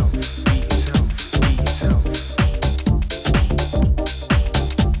yourself, be yourself, be yourself.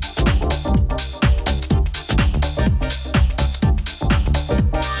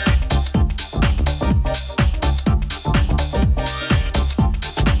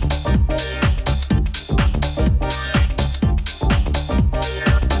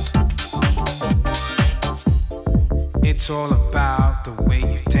 It's all about the way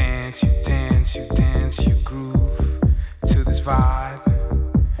you dance, you dance, you dance, you groove to this vibe,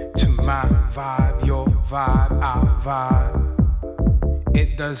 to my vibe, your vibe, our vibe.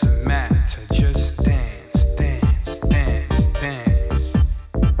 It doesn't matter, just dance, dance, dance, dance.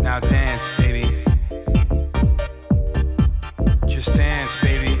 Now dance, baby. Just dance,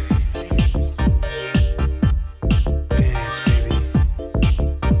 baby. Dance, baby.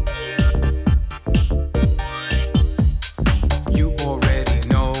 You already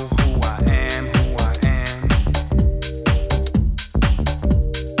know who I am, who I am.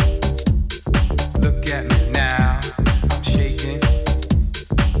 Look at me now, I'm shaking,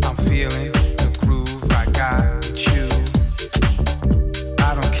 I'm feeling the groove I got with you.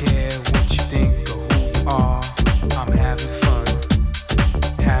 I don't care what you think or who you are, I'm having fun,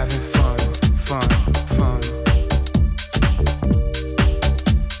 fun, fun.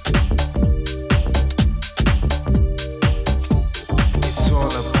 It's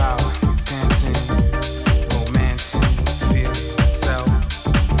all about dancing, romancing, feeling myself,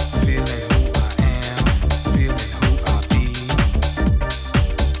 feeling who I am, feeling who I be.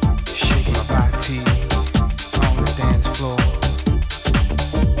 Shake my body on the dance floor.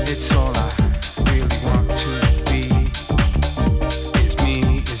 It's all I really want to be. It's me,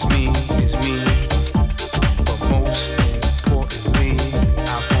 it's me, it's me. But most importantly,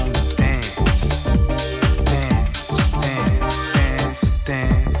 I wanna dance. Dance, dance, dance,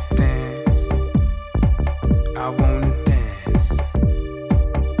 dance, dance. I wanna dance.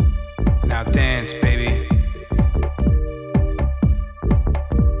 Now dance, baby.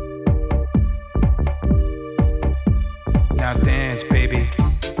 Now dance, baby.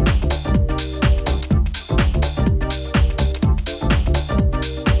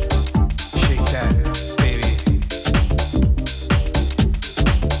 Shake that, baby.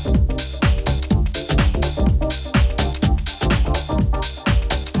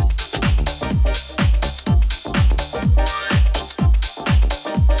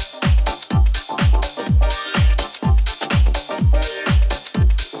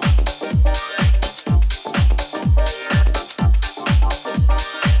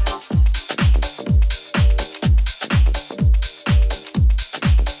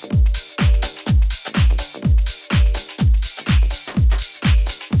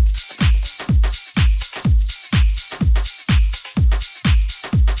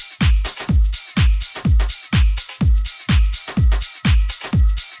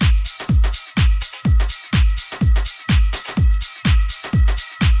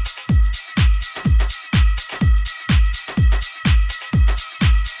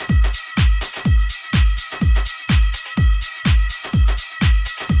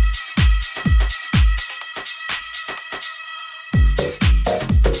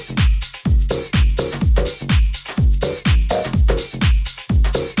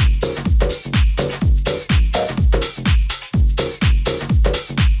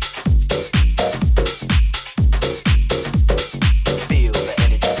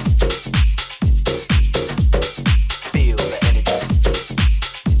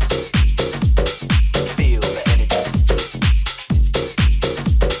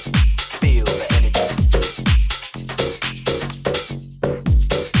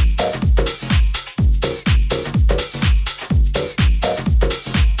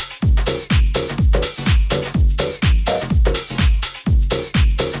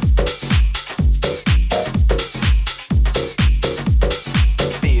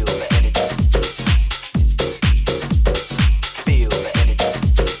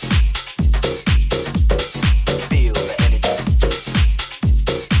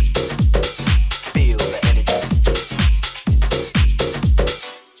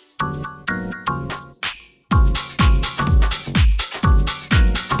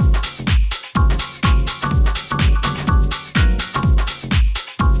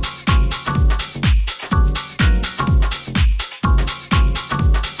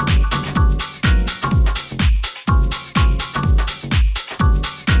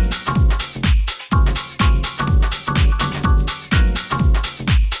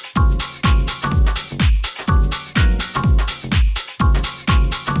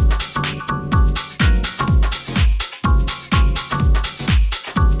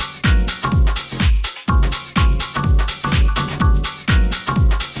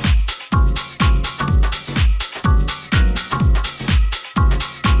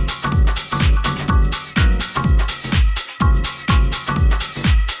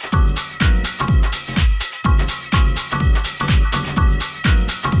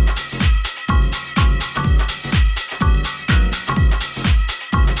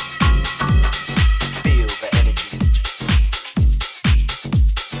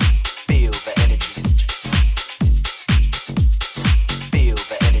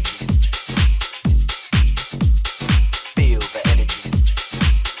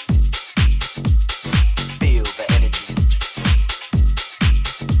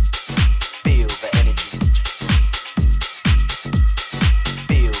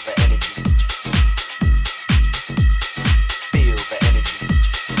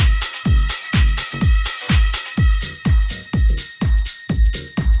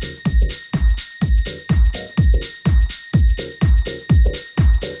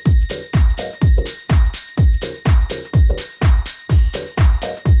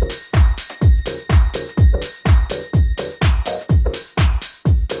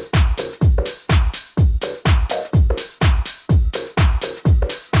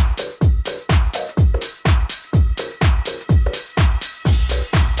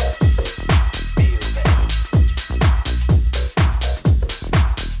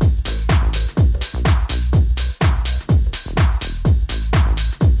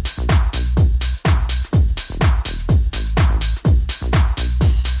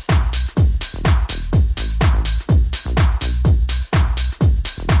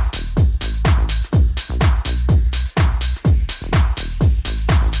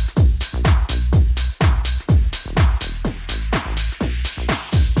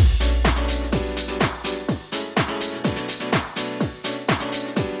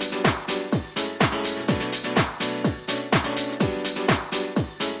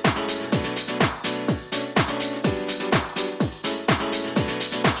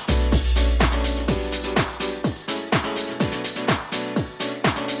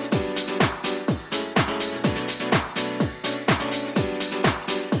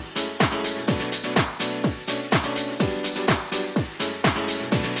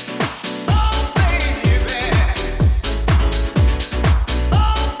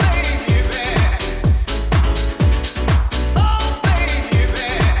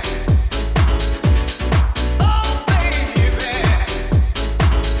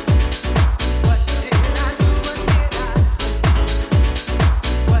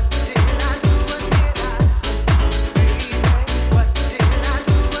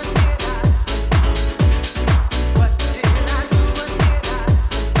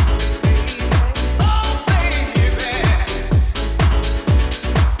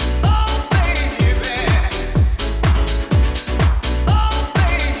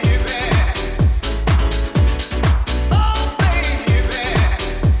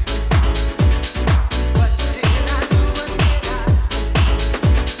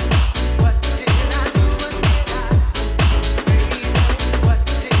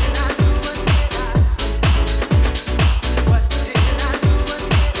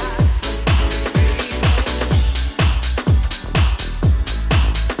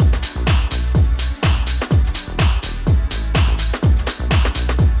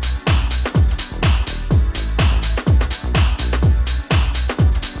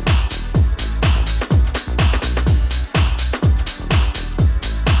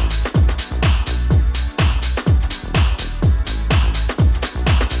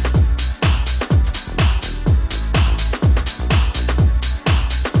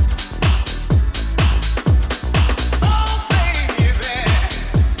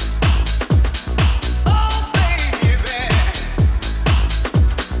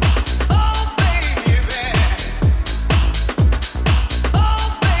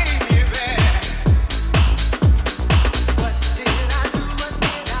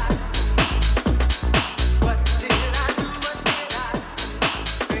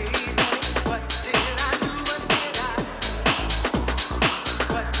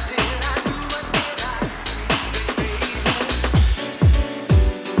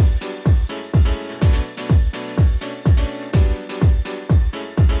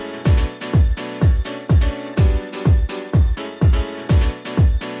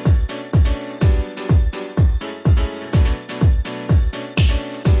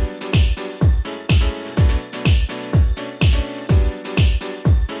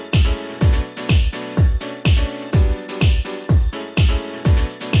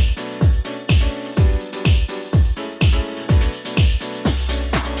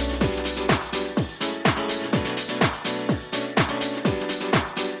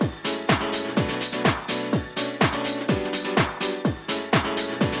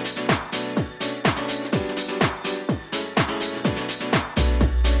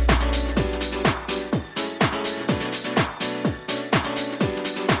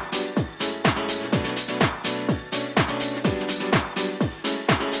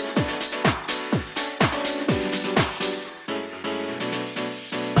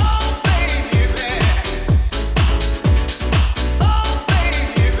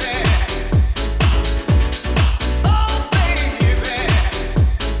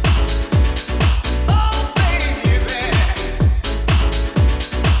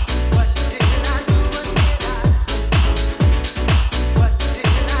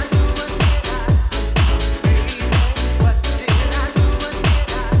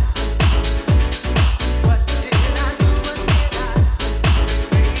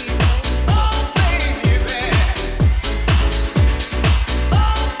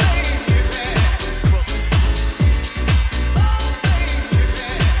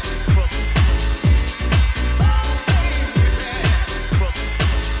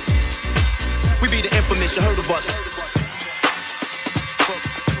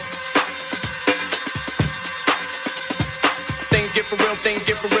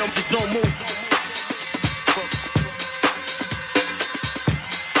 for real, just don't move.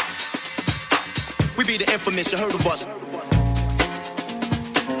 We be the infamous, you heard of us.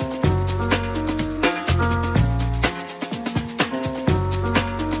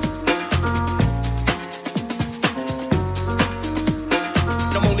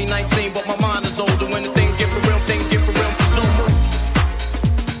 I'm only 19, but my mind is older. When the things get for real, things get for real, just don't move.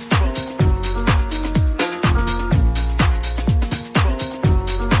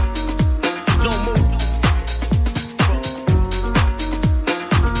 Don't move.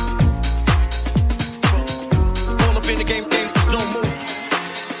 All up in the game, don't move.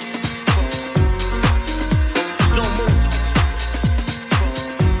 Don't move.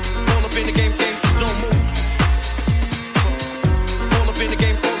 All up in the game, don't move. All up in the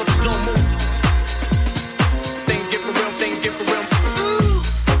game, all up, don't move. Things get for real, things get for real.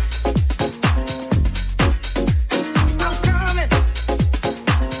 I'm coming.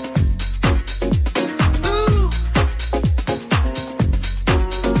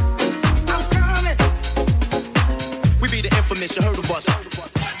 I'm coming. We be the infamous, you heard of us.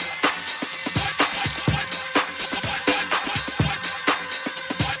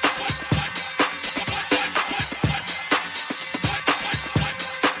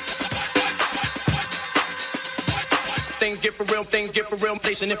 Things get for real, things get for real.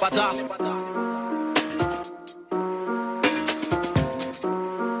 Station if I die.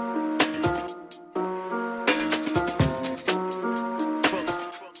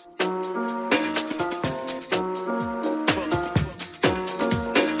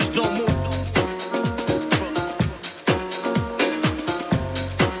 Just don't move.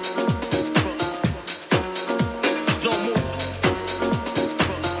 Just don't move.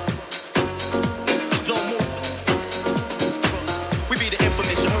 Just don't move. We be the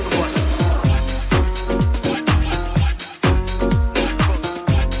infamous, you heard of us.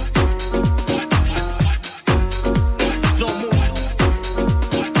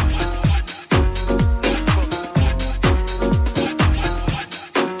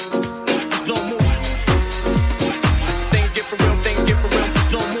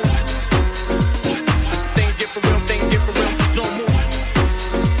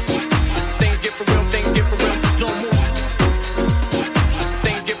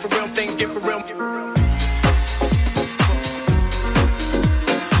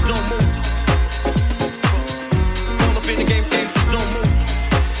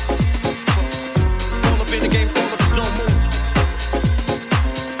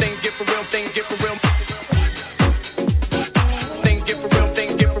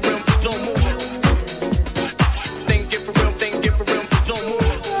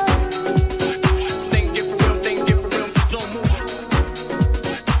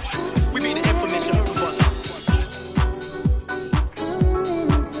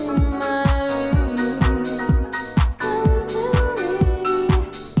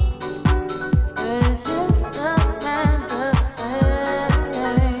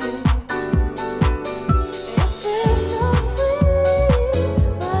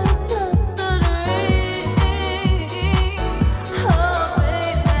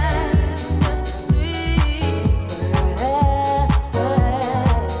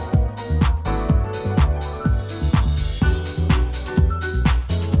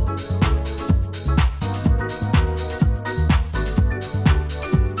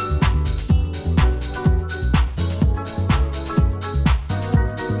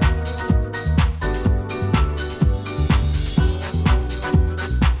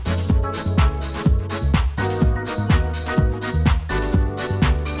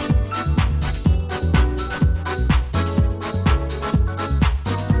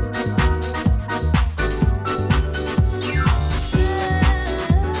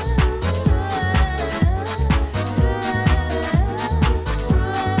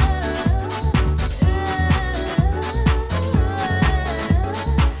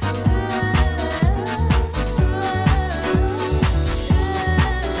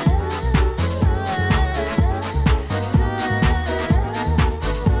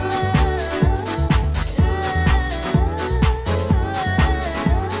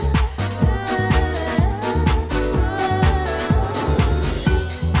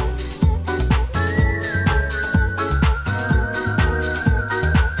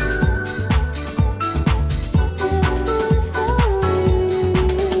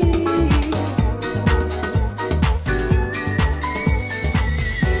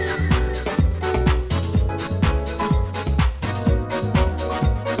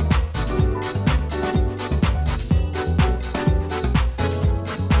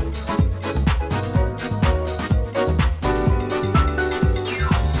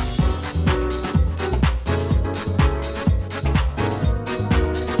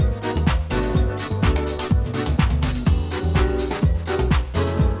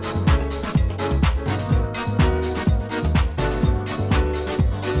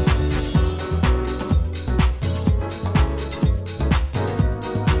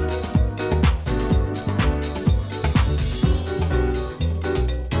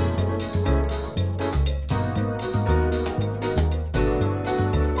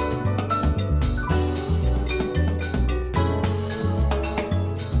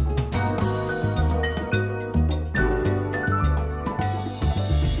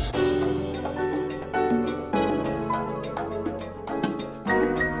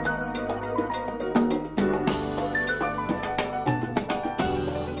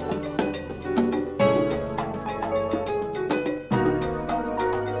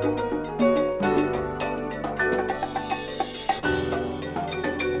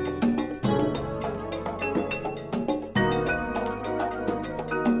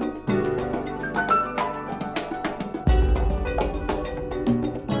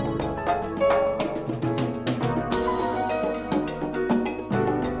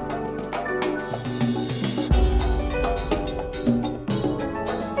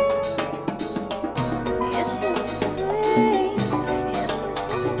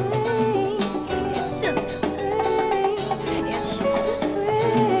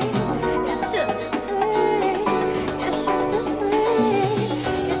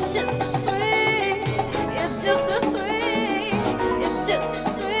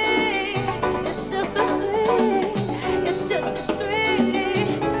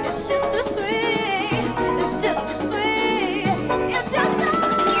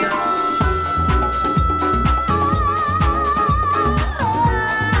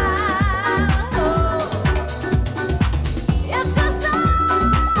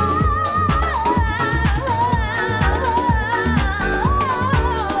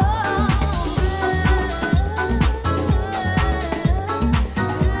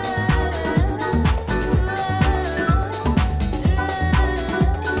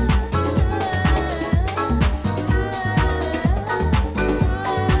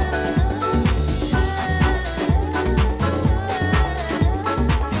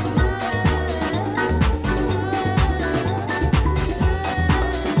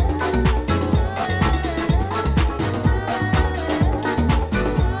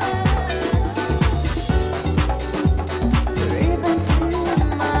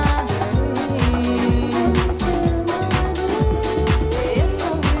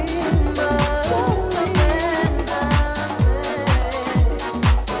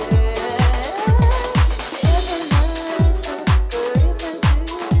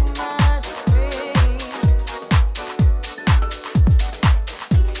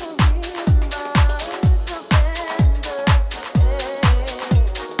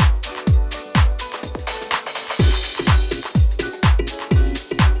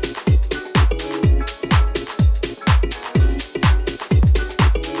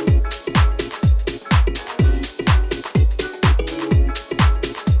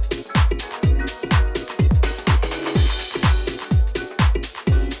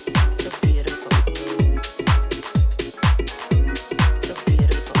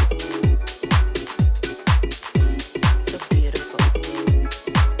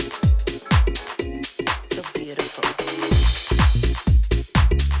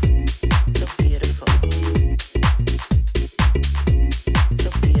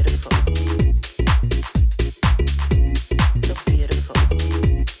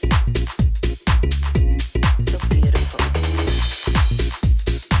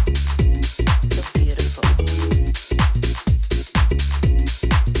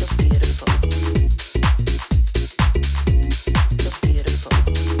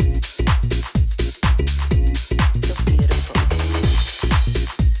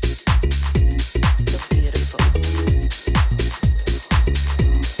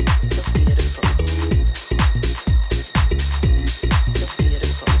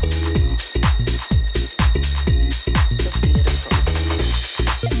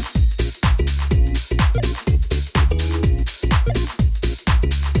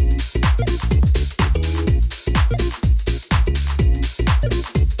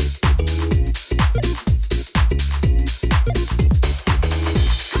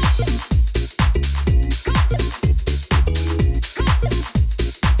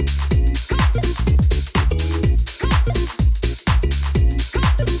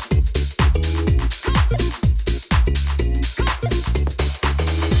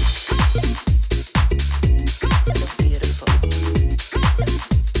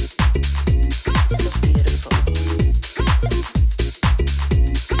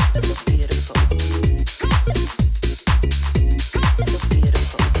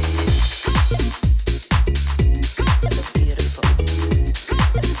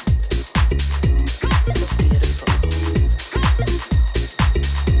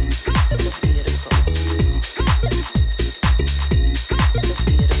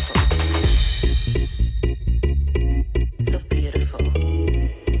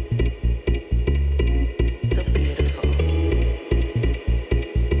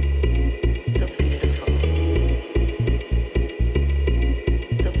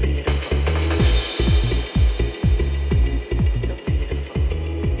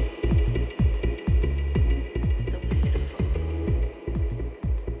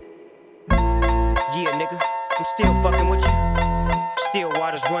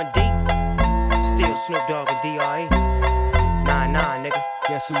 Snoop Dogg and Dre. Nah, nigga.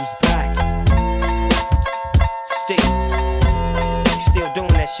 Guess who's back? Still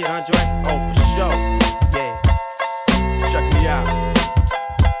doing that shit, huh, Drey? Oh, for sure. Yeah. Check me out.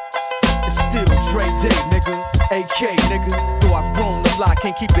 It's still Drey Day, nigga. AK, nigga. Though I've grown a lot,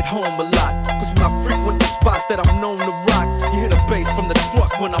 can't keep it home a lot. Cause when I frequent the spots that I'm known to rock, you hear the bass from the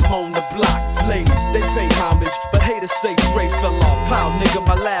truck when I'm on the block. Ladies, they pay homage, but haters say Drey fell off. How, nigga,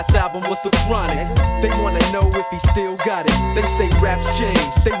 my last album was The Chronic. They wanna know if he still got it. They say raps change,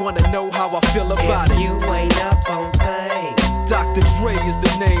 they wanna know how I feel about if it. You ain't up on things. Dr. Drey is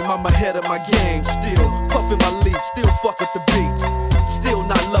the name, I'm ahead of my game. Still puffin' my leaf, still fuck with the beats. Still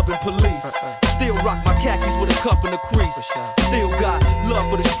not loving police. Still rock my khakis with a cuff and a crease. Still got love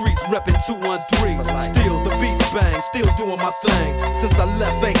for the streets, reppin' 213. Still the beats bang, still doing my thing. Since I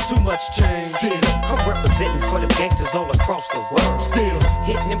left, ain't too much change. Still I'm representing for the gangsters all across the world. Still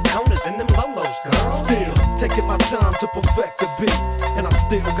hitting them corners and them lolos, girl. Still taking my time to perfect the beat. And I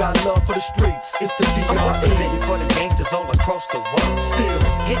still got love for the streets. It's the DRE. I'm representing for the gangsters all across the world. Still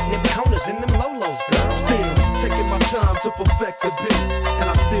hitting them corners and them lolos, girl. Still taking my time to perfect the beat. And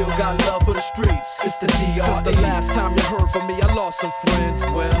I still got love for the streets. It's the DRE. Since the last time you heard from me, I lost some friends.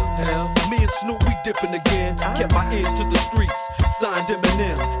 Well, hell, me and Snoop, we dipping again. Kept my ear to the streets. Signed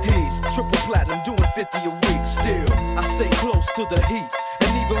Eminem. He's triple platinum, doing 50 a week. Still, I stay close to the heat.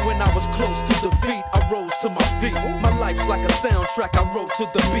 And even when I was close to defeat, I rose to my feet. My life's like a soundtrack, I wrote to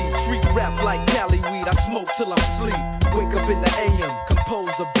the beat. Street rap like Cali weed, I smoke till I'm asleep. Wake up in the AM,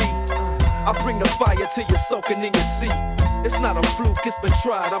 compose a beat. I bring the fire till you're soaking in your seat. It's not a fluke, it's been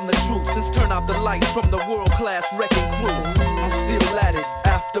tried, I'm the truth. Since turn out the lights from the world-class wrecking crew, I'm still at it,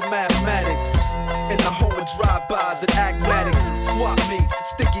 after mathematics. In the home of drive-bys and acmatics. Swap meets,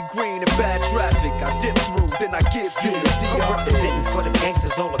 sticky green and bad traffic. I dip through, then I get through the DRE. I'm representing for the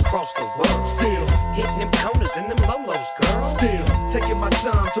gangsters all across the world. Still hitting them corners and them lolos, girl. Still taking my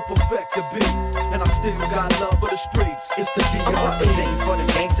time to perfect the beat. And I still got love for the streets. It's the DRE. I'm representing for the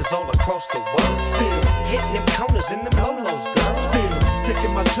gangsters all across the world. Still hitting them corners and them lolos, girl. Still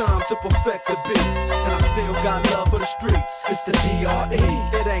taking my time to perfect the beat. And I still got love for the streets. It's the DRE.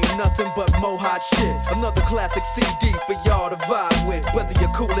 It ain't nothing but mo hot shit. Another classic CD for y'all to vibe with. Whether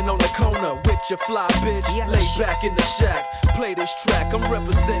you're coolin' on the corner with your fly bitch, lay back in the shack, play this track. I'm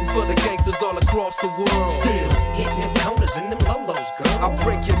representing for the gangsters all across the world. Still hitting them corners and them lolos, girl. I'll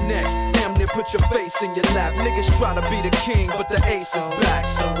break your neck, damn near put your face in your lap. Niggas try to be the king, but the ace is back.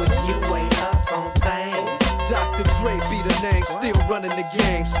 So if you ain't up on things, Dr. Drey be the name, still running the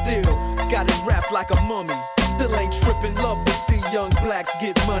game. Still got it wrapped like a mummy. Still ain't trippin', love to see young blacks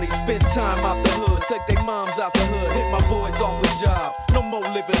get money. Spend time out the hood, take their moms out the hood. Hit my boys off with jobs, no more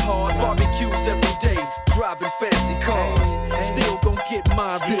living hard. Barbecues every day, driving fancy cars. Still gon' get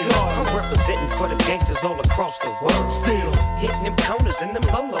mine regardless. I'm representing for the gangsters all across the world. Still hitting them corners and them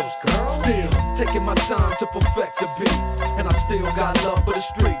lolos, girl. Still taking my time to perfect the beat. And I still got love for the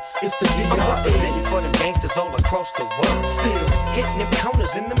streets. It's the DRE. I'm representing for the gangsters all across the world. Still hitting them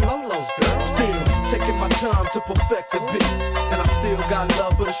corners and them lolos, girl. Still taking my time to perfect the beat. And I still got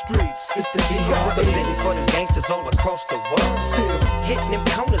love for the streets. It's the DRE. I'm representing for the gangsters all across the world. Still hitting them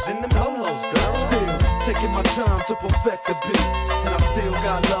corners and them lolos, girl. Still taking my time to perfect the beat. And I still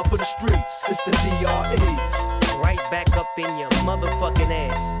got love for the streets. It's the DRE. Right back up in your motherfucking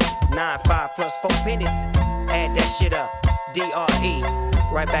ass. 9-5 plus 4 pennies. Add that shit up. DRE.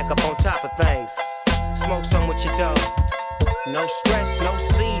 Right back up on top of things. Smoke some with your dog. No stress, no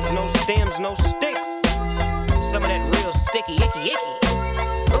seeds, no stems, no sticks. Some of that real sticky, icky, icky.